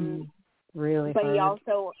 Really but hard. He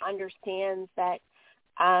also understands that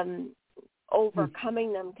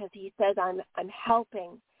overcoming them, because he says I'm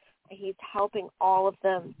helping. He's helping all of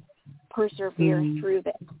them persevere through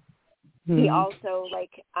this. He also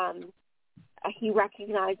he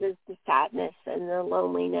recognizes the sadness and the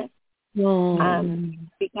loneliness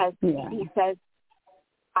because he says,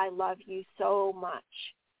 I love you so much,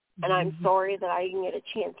 and I'm sorry that I didn't get a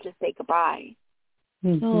chance to say goodbye.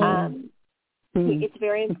 It's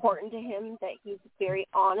very important to him that he's very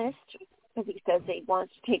honest, because he says that he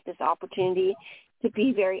wants to take this opportunity to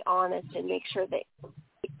be very honest and make sure that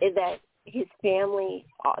his family,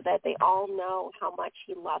 that they all know how much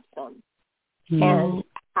he loves them and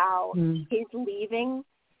how his leaving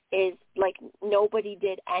is like nobody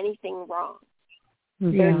did anything wrong.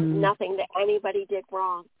 Yeah. There's nothing that anybody did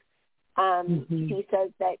wrong. He says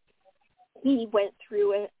that he went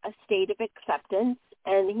through a state of acceptance,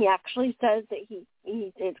 and he actually says that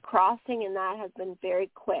his crossing and that has been very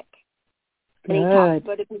quick. And he talks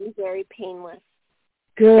about it being very painless.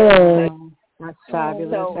 Good. That's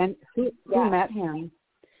fabulous. So, and who met him?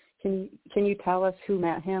 Can you tell us who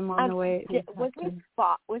met him on the way? Was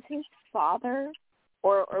his father,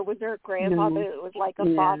 or was there a grandfather that was like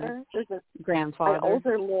a father? There's a grandfather, an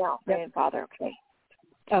older male grandfather. Okay.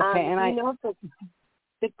 Okay, and you know if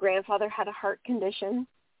the grandfather had a heart condition?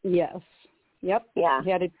 Yes. Yep. Yeah.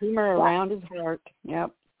 He had a tumor around his heart.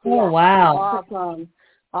 Yep. Oh, wow.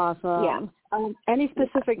 Awesome. Yeah. Any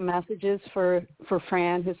specific messages for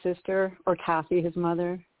Fran, his sister, or Kathy, his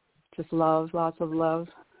mother? Just love, lots of love.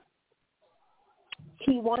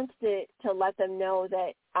 He wants to let them know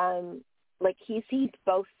that like he sees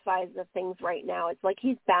both sides of things right now. It's like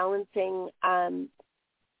he's balancing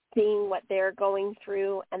seeing what they're going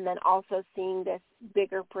through and then also seeing this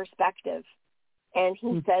bigger perspective. And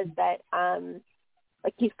he says that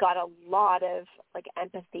like he's got a lot of like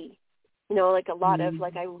empathy, you know, like a lot of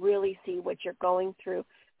like, I really see what you're going through.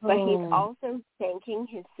 But he's also thanking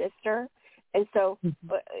his sister. And so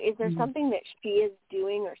is there something that she is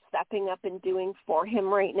doing or stepping up and doing for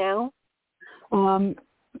him right now?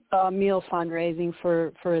 Meal fundraising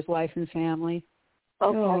for his wife and family.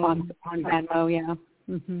 Okay. On Venmo, yeah.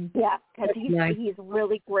 Mm-hmm. Yeah, because he's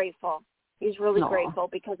really grateful. He's really grateful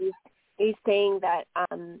because he's saying that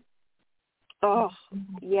like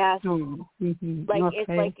it's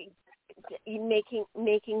like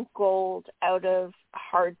making gold out of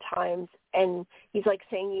hard times, and he's like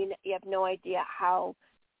saying you have no idea how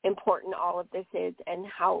important all of this is and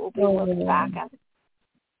how it will be looked back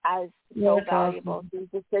as so valuable. So he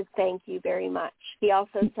just says thank you very much. He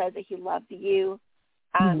also says that he loves you.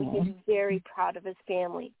 He's very proud of his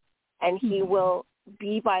family, and he will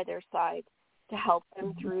be by their side to help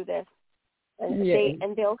them through this. And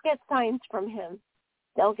they'll get signs from him.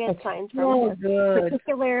 They'll get signs from him,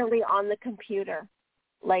 particularly on the computer,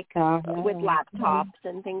 like with laptops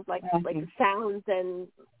and things like sounds and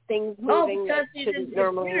things moving that shouldn't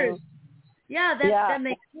normally. Yeah, that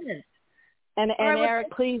makes sense. And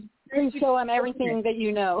Eric, please show him everything that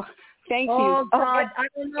you know. Thank you. Oh, God, I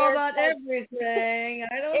don't know about everything.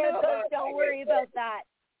 I don't know. Don't worry about that.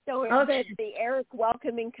 Don't worry. Okay. The Eric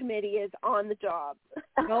Welcoming Committee is on the job.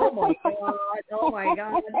 Oh, my God. Oh, my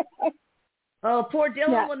God. Oh, poor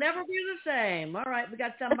Dylan will never be the same. All right, we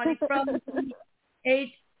got somebody from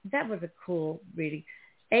 8. That was a cool reading.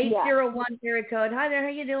 801 area code. Hi there. How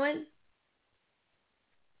you doing?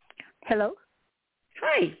 Hello.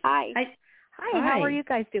 Hi. Hi. How are you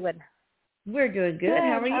guys doing? We're doing good.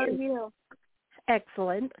 How are you?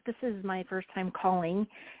 Excellent. This is my first time calling,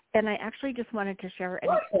 and I actually just wanted to share an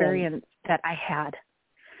experience that I had.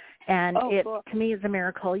 And it, to me, is a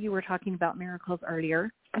miracle. You were talking about miracles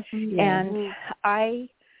earlier. And I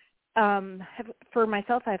for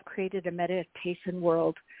myself, I've created a meditation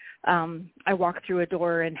world. I walk through a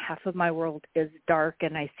door, and half of my world is dark,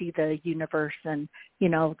 and I see the universe and, you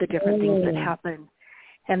know, the different things that happen.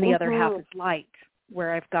 And the other half is light,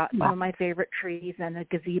 where I've got some of my favorite trees and a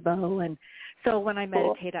gazebo. And so when I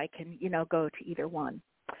meditate, I can, you know, go to either one.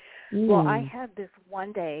 Well, I had this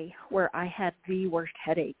one day where I had the worst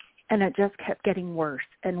headache, and it just kept getting worse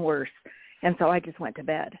and worse. And so I just went to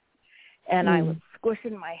bed. And I was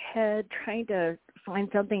squishing my head, trying to find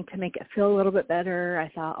something to make it feel a little bit better. I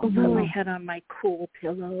thought, I'll put my head on my cool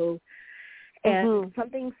pillow. And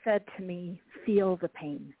something said to me, feel the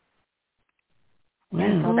pain.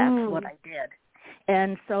 And so that's what I did.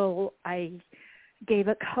 And so I gave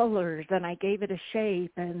it colors, and I gave it a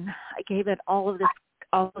shape, and I gave it all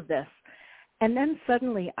of this. And then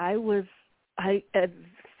suddenly I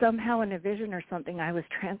somehow in a vision or something, I was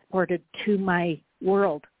transported to my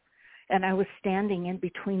world. And I was standing in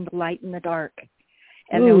between the light and the dark.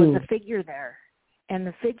 And there was a figure there. And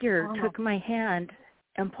the figure took my hand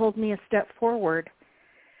and pulled me a step forward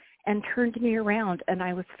and turned me around, and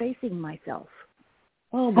I was facing myself.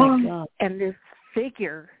 Oh, my God. And this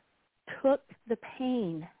figure took the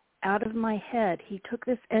pain out of my head. He took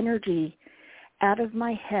this energy out of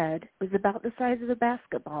my head. It was about the size of a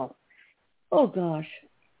basketball. Oh, gosh.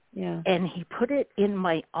 Yeah. And he put it in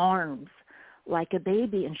my arms like a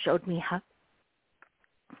baby and showed me how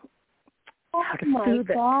to soothe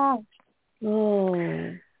it. Oh.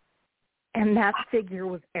 And that figure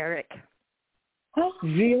was Eric. Oh,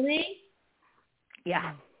 really?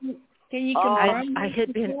 Yeah. Can you confirm? I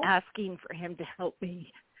had been asking for him to help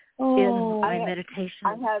me in my meditation.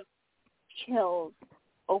 I have chills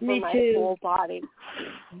over Me my too. whole body.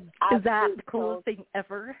 Is that the coolest thing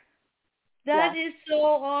ever? That is so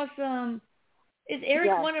awesome. Is Eric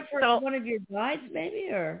Yes. one of your guides, maybe,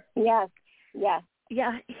 or? Yes.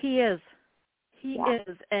 Yeah, he is. He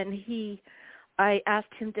is, and I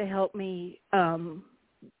asked him to help me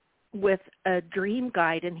with a dream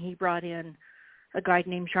guide, and he brought in a guide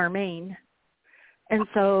named Charmaine, and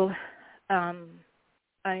so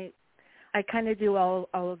I kind of do all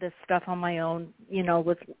of this stuff on my own,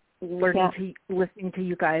 with learning listening to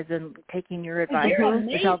you guys and taking your advice.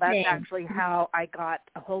 So that's actually how I got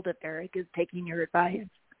a hold of Eric, is taking your advice.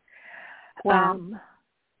 Wow.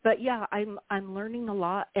 But yeah, I'm learning a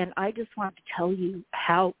lot, and I just want to tell you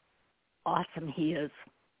how awesome he is.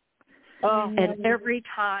 Oh, and every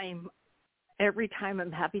time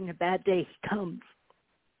I'm having a bad day, he comes.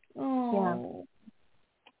 Oh,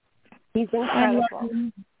 yeah. He's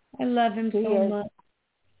incredible. I love him so much.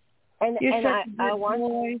 And You're such I a good want.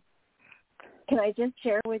 boy. Can I just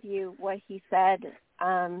share with you what he said?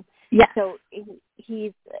 Yeah. So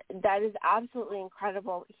that is absolutely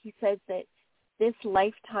incredible. He says that this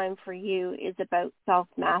lifetime for you is about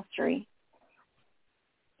self-mastery.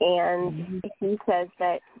 And he says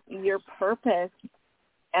that your purpose,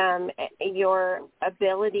 your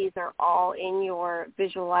abilities are all in your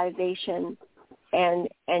visualization and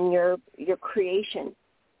your creation,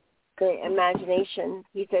 the imagination.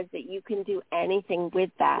 He says that you can do anything with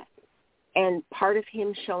that. And part of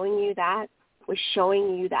him showing you that was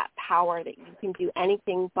showing you that power that you can do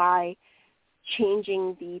anything by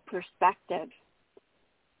changing the perspective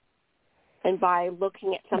and by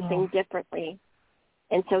looking at something differently.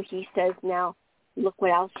 And so he says, now look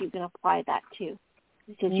what else you can apply that to.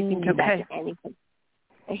 He says you can do that to anything.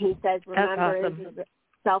 And he says, remember, awesome. This is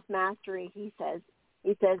self-mastery. He says,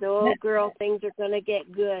 oh, girl, things are going to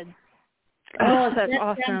get good. Oh, that's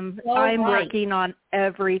awesome. So I'm working on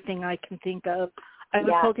everything I can think of. I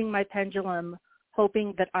was holding my pendulum,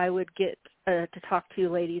 hoping that I would get to talk to you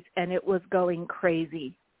ladies, and it was going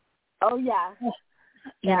crazy. Oh, yeah.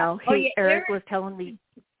 Eric was telling me,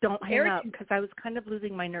 don't hang up, because I was kind of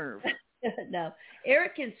losing my nerve. No.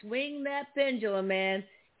 Eric can swing that pendulum, man.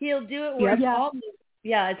 He'll do it where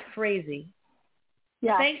it's crazy.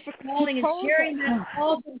 Yeah. Thanks for calling and sharing that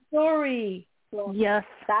awesome story. Yes.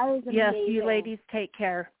 That is amazing. Yes, you ladies take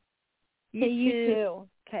care. You too.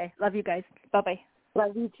 Okay. Love you guys. Bye-bye.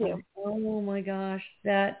 Love you too. Oh, my gosh.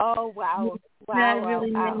 Oh, wow. That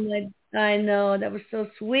really made I know. That was so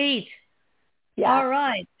sweet. Yeah. All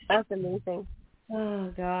right. That's amazing.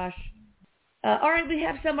 Oh, gosh. All right. We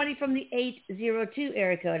have somebody from the 802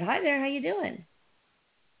 area code. Hi there. How you doing?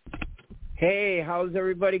 Hey, how's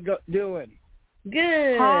everybody doing?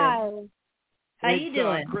 Good. Hi. How you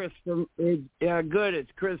doing? Chris from good. It's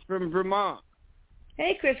Chris from Vermont.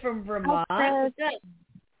 Hey, Chris from Vermont. Hi, Chris. What's up?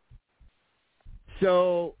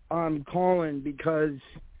 So I'm calling because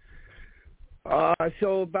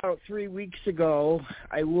so about 3 weeks ago,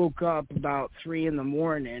 I woke up about 3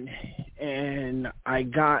 a.m. and I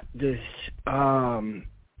got this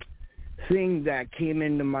thing that came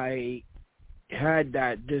into my head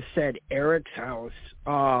that just said Eric's house.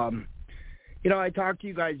 I talked to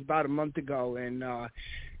you guys about a month ago, and I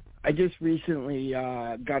just recently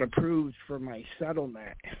got approved for my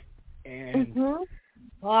settlement. And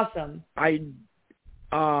awesome.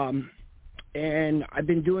 And I've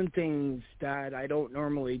been doing things that I don't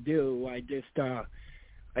normally do. I just got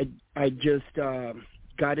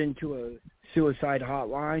into a suicide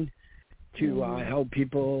hotline to help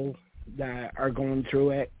people that are going through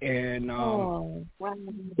it. And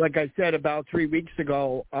like I said, about 3 weeks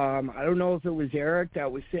ago, I don't know if it was Eric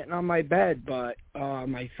that was sitting on my bed, but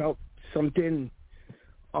I felt something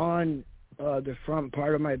on the front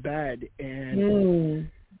part of my bed. And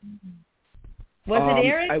was it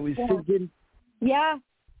Eric? I was thinking... Yeah.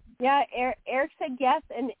 Eric said yes,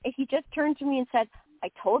 and he just turned to me and said, I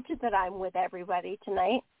told you that I'm with everybody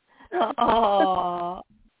tonight. Oh.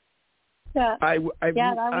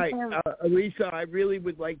 Lisa, I really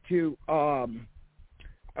would like to. I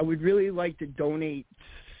would really like to donate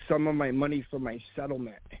some of my money for my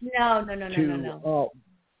settlement. No.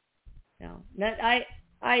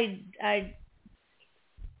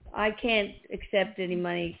 I can't accept any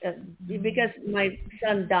money because my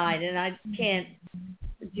son died, and I can't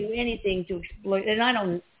do anything to exploit. And I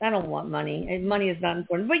don't want money. And money is not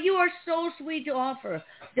important. But you are so sweet to offer.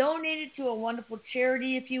 Donate it to a wonderful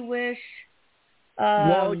charity if you wish.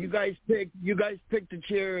 Well, you guys pick the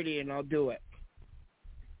charity, and I'll do it.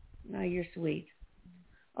 No, you're sweet.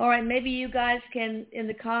 All right, maybe you guys can in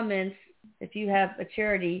the comments if you have a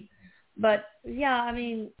charity. But yeah, I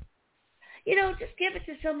mean, just give it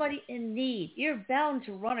to somebody in need. You're bound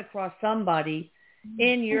to run across somebody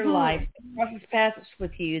in your life that crosses paths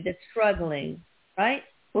with you that's struggling, right?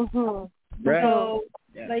 Right. So,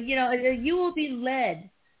 but you will be led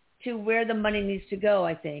to where the money needs to go,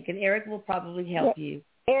 I think, and Eric will probably help you.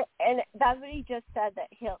 And that's what he just said, that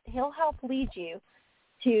he'll help lead you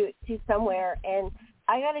to somewhere. And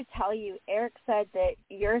I got to tell you, Eric said that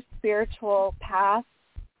your spiritual path,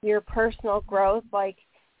 your personal growth, like,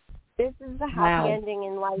 this is the happy ending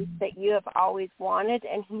in life that you have always wanted,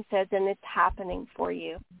 and he says, and it's happening for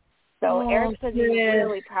you. So Eric says he's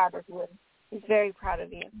really proud of you. He's very proud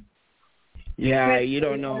of you. Yeah, Chris, you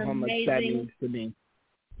don't know how much that means to me.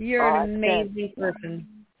 You're an amazing person.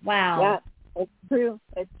 Wow. Yeah, it's true.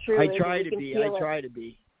 It's true. I try to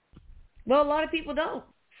be. Well, a lot of people don't.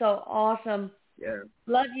 So awesome. Yeah.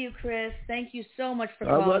 Love you, Chris. Thank you so much for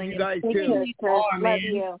calling. I love you guys too. Love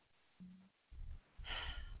you.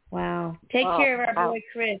 Wow. Take care of our boy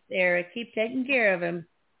Chris, Eric. Keep taking care of him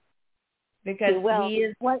because he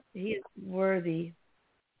is worthy.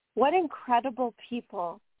 What incredible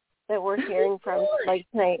people that we're hearing from like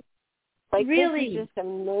tonight. Like, really? This is just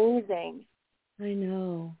amazing. I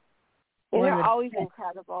know. And they're always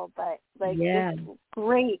incredible, but just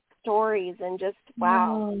great stories and just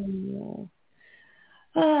wow.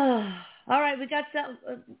 Oh. All right, we got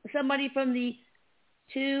somebody from the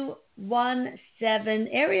 217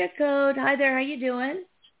 area code. Hi there, how you doing?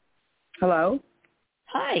 Hello.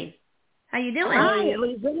 Hi. How you doing? Hi,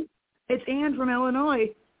 Elizabeth. It's Ann from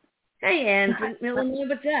Illinois. Hey, Ann from Illinois.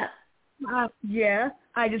 What's up?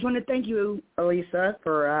 I just want to thank you, Elisa,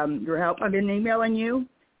 for your help. I've been emailing you.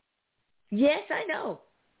 Yes, I know.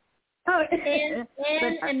 Oh, Ann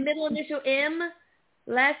and middle initial M,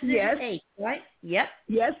 last initial H, right? Yep.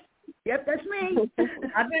 Yes. Yep, that's me.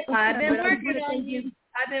 I've been working on you.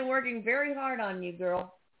 I've been working very hard on you,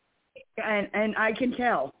 girl. And I can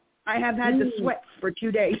tell. I have had the sweats for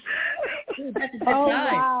 2 days. That's a good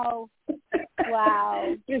time. Wow.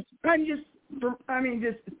 Wow. just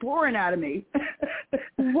pouring out of me.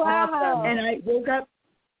 Wow. And I woke up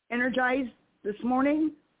energized this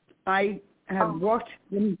morning. I have walked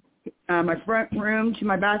from my front room to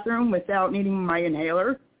my bathroom without needing my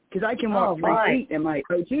inhaler because I can walk 3 feet and my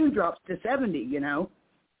O2 drops to 70,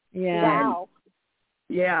 Yeah. Wow.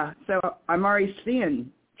 Yeah, so I'm already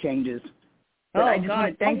seeing changes. But I just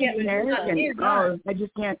want to thank you and Eric. I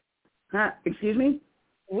just can't. Excuse me?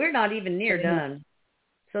 We're not even near done.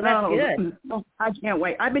 So that's good. I can't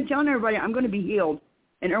wait. I've been telling everybody I'm going to be healed,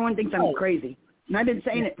 and everyone thinks I'm crazy. And I've been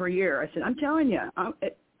saying it for a year. I said, I'm telling you,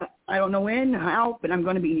 I don't know when, how, but I'm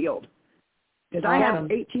going to be healed. Because I have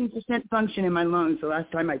 18% function in my lungs the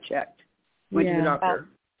last time I checked. Went to the doctor.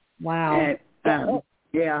 Wow. And,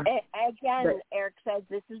 Again, Eric says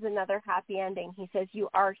this is another happy ending. He says you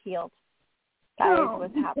are healed. That is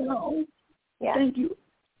what's happening. No. Yeah. Thank you.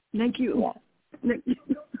 Yeah.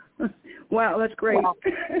 Wow, that's great. Wow.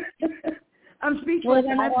 I'm speechless.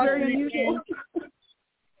 Well, That's very unusual.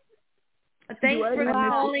 Thanks for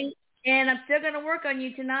calling, and I'm still going to work on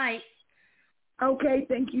you tonight. Okay,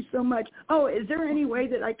 thank you so much. Oh, is there any way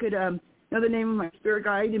that I could know the name of my spirit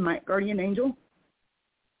guide and my guardian angel?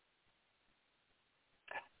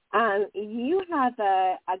 You have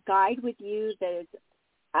a guide with you that is,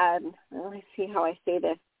 let me see how I say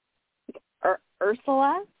this,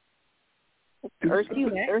 Ursula. It's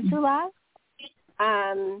Ursula.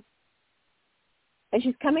 And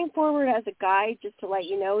she's coming forward as a guide just to let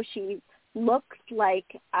you know. She looks like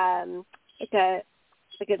a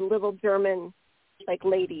little German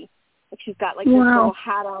lady. Like she's got this little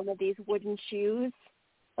hat on with these wooden shoes,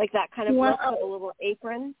 like that kind of look with a little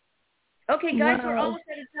apron. Okay, guys, we're almost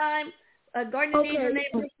out of time. Guardian angel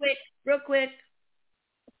name real quick.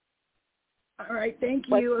 All right, thank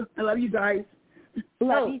you. I love you guys.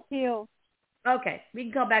 Love you too. Okay, we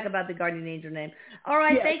can call back about the guardian angel name. All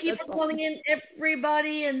right, thank you for calling in,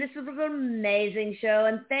 everybody, and this was an amazing show.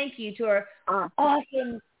 And thank you to our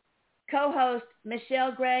awesome co-host,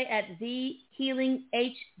 Michelle Gray at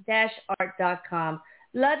thehealing-art.com.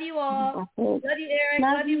 Love you all. Love you, Eric.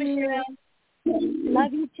 Love you, Michelle.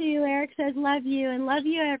 Love you too. Eric says love you, and love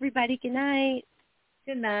you, everybody. Good night.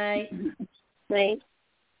 Good night. Night.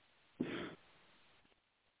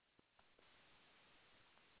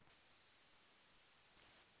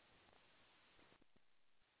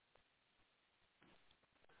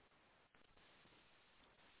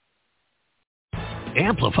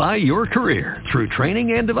 Amplify your career through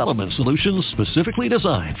training and development solutions specifically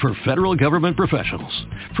designed for federal government professionals.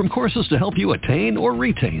 From courses to help you attain or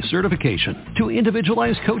retain certification, to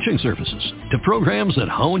individualized coaching services, to programs that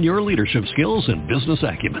hone your leadership skills and business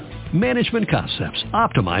acumen, Management Concepts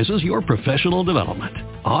optimizes your professional development.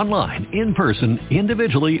 Online, in person,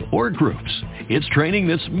 individually, or groups, it's training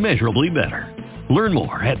that's measurably better. Learn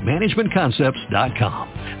more at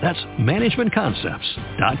managementconcepts.com. That's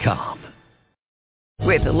managementconcepts.com.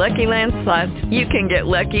 With the Lucky Land Slots, you can get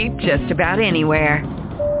lucky just about anywhere.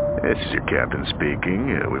 This is your captain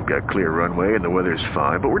speaking. We've got clear runway and the weather's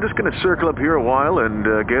fine, but we're just going to circle up here a while and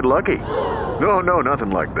get lucky. No, nothing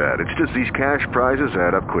like that. It's just these cash prizes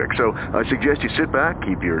add up quick. So I suggest you sit back,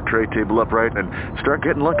 keep your tray table upright, and start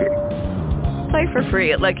getting lucky. Play for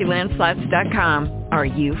free at LuckyLandSlots.com. Are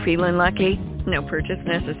you feeling lucky? No purchase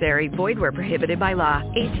necessary. Void where prohibited by law.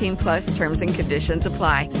 18+ terms and conditions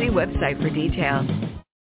apply. See website for details.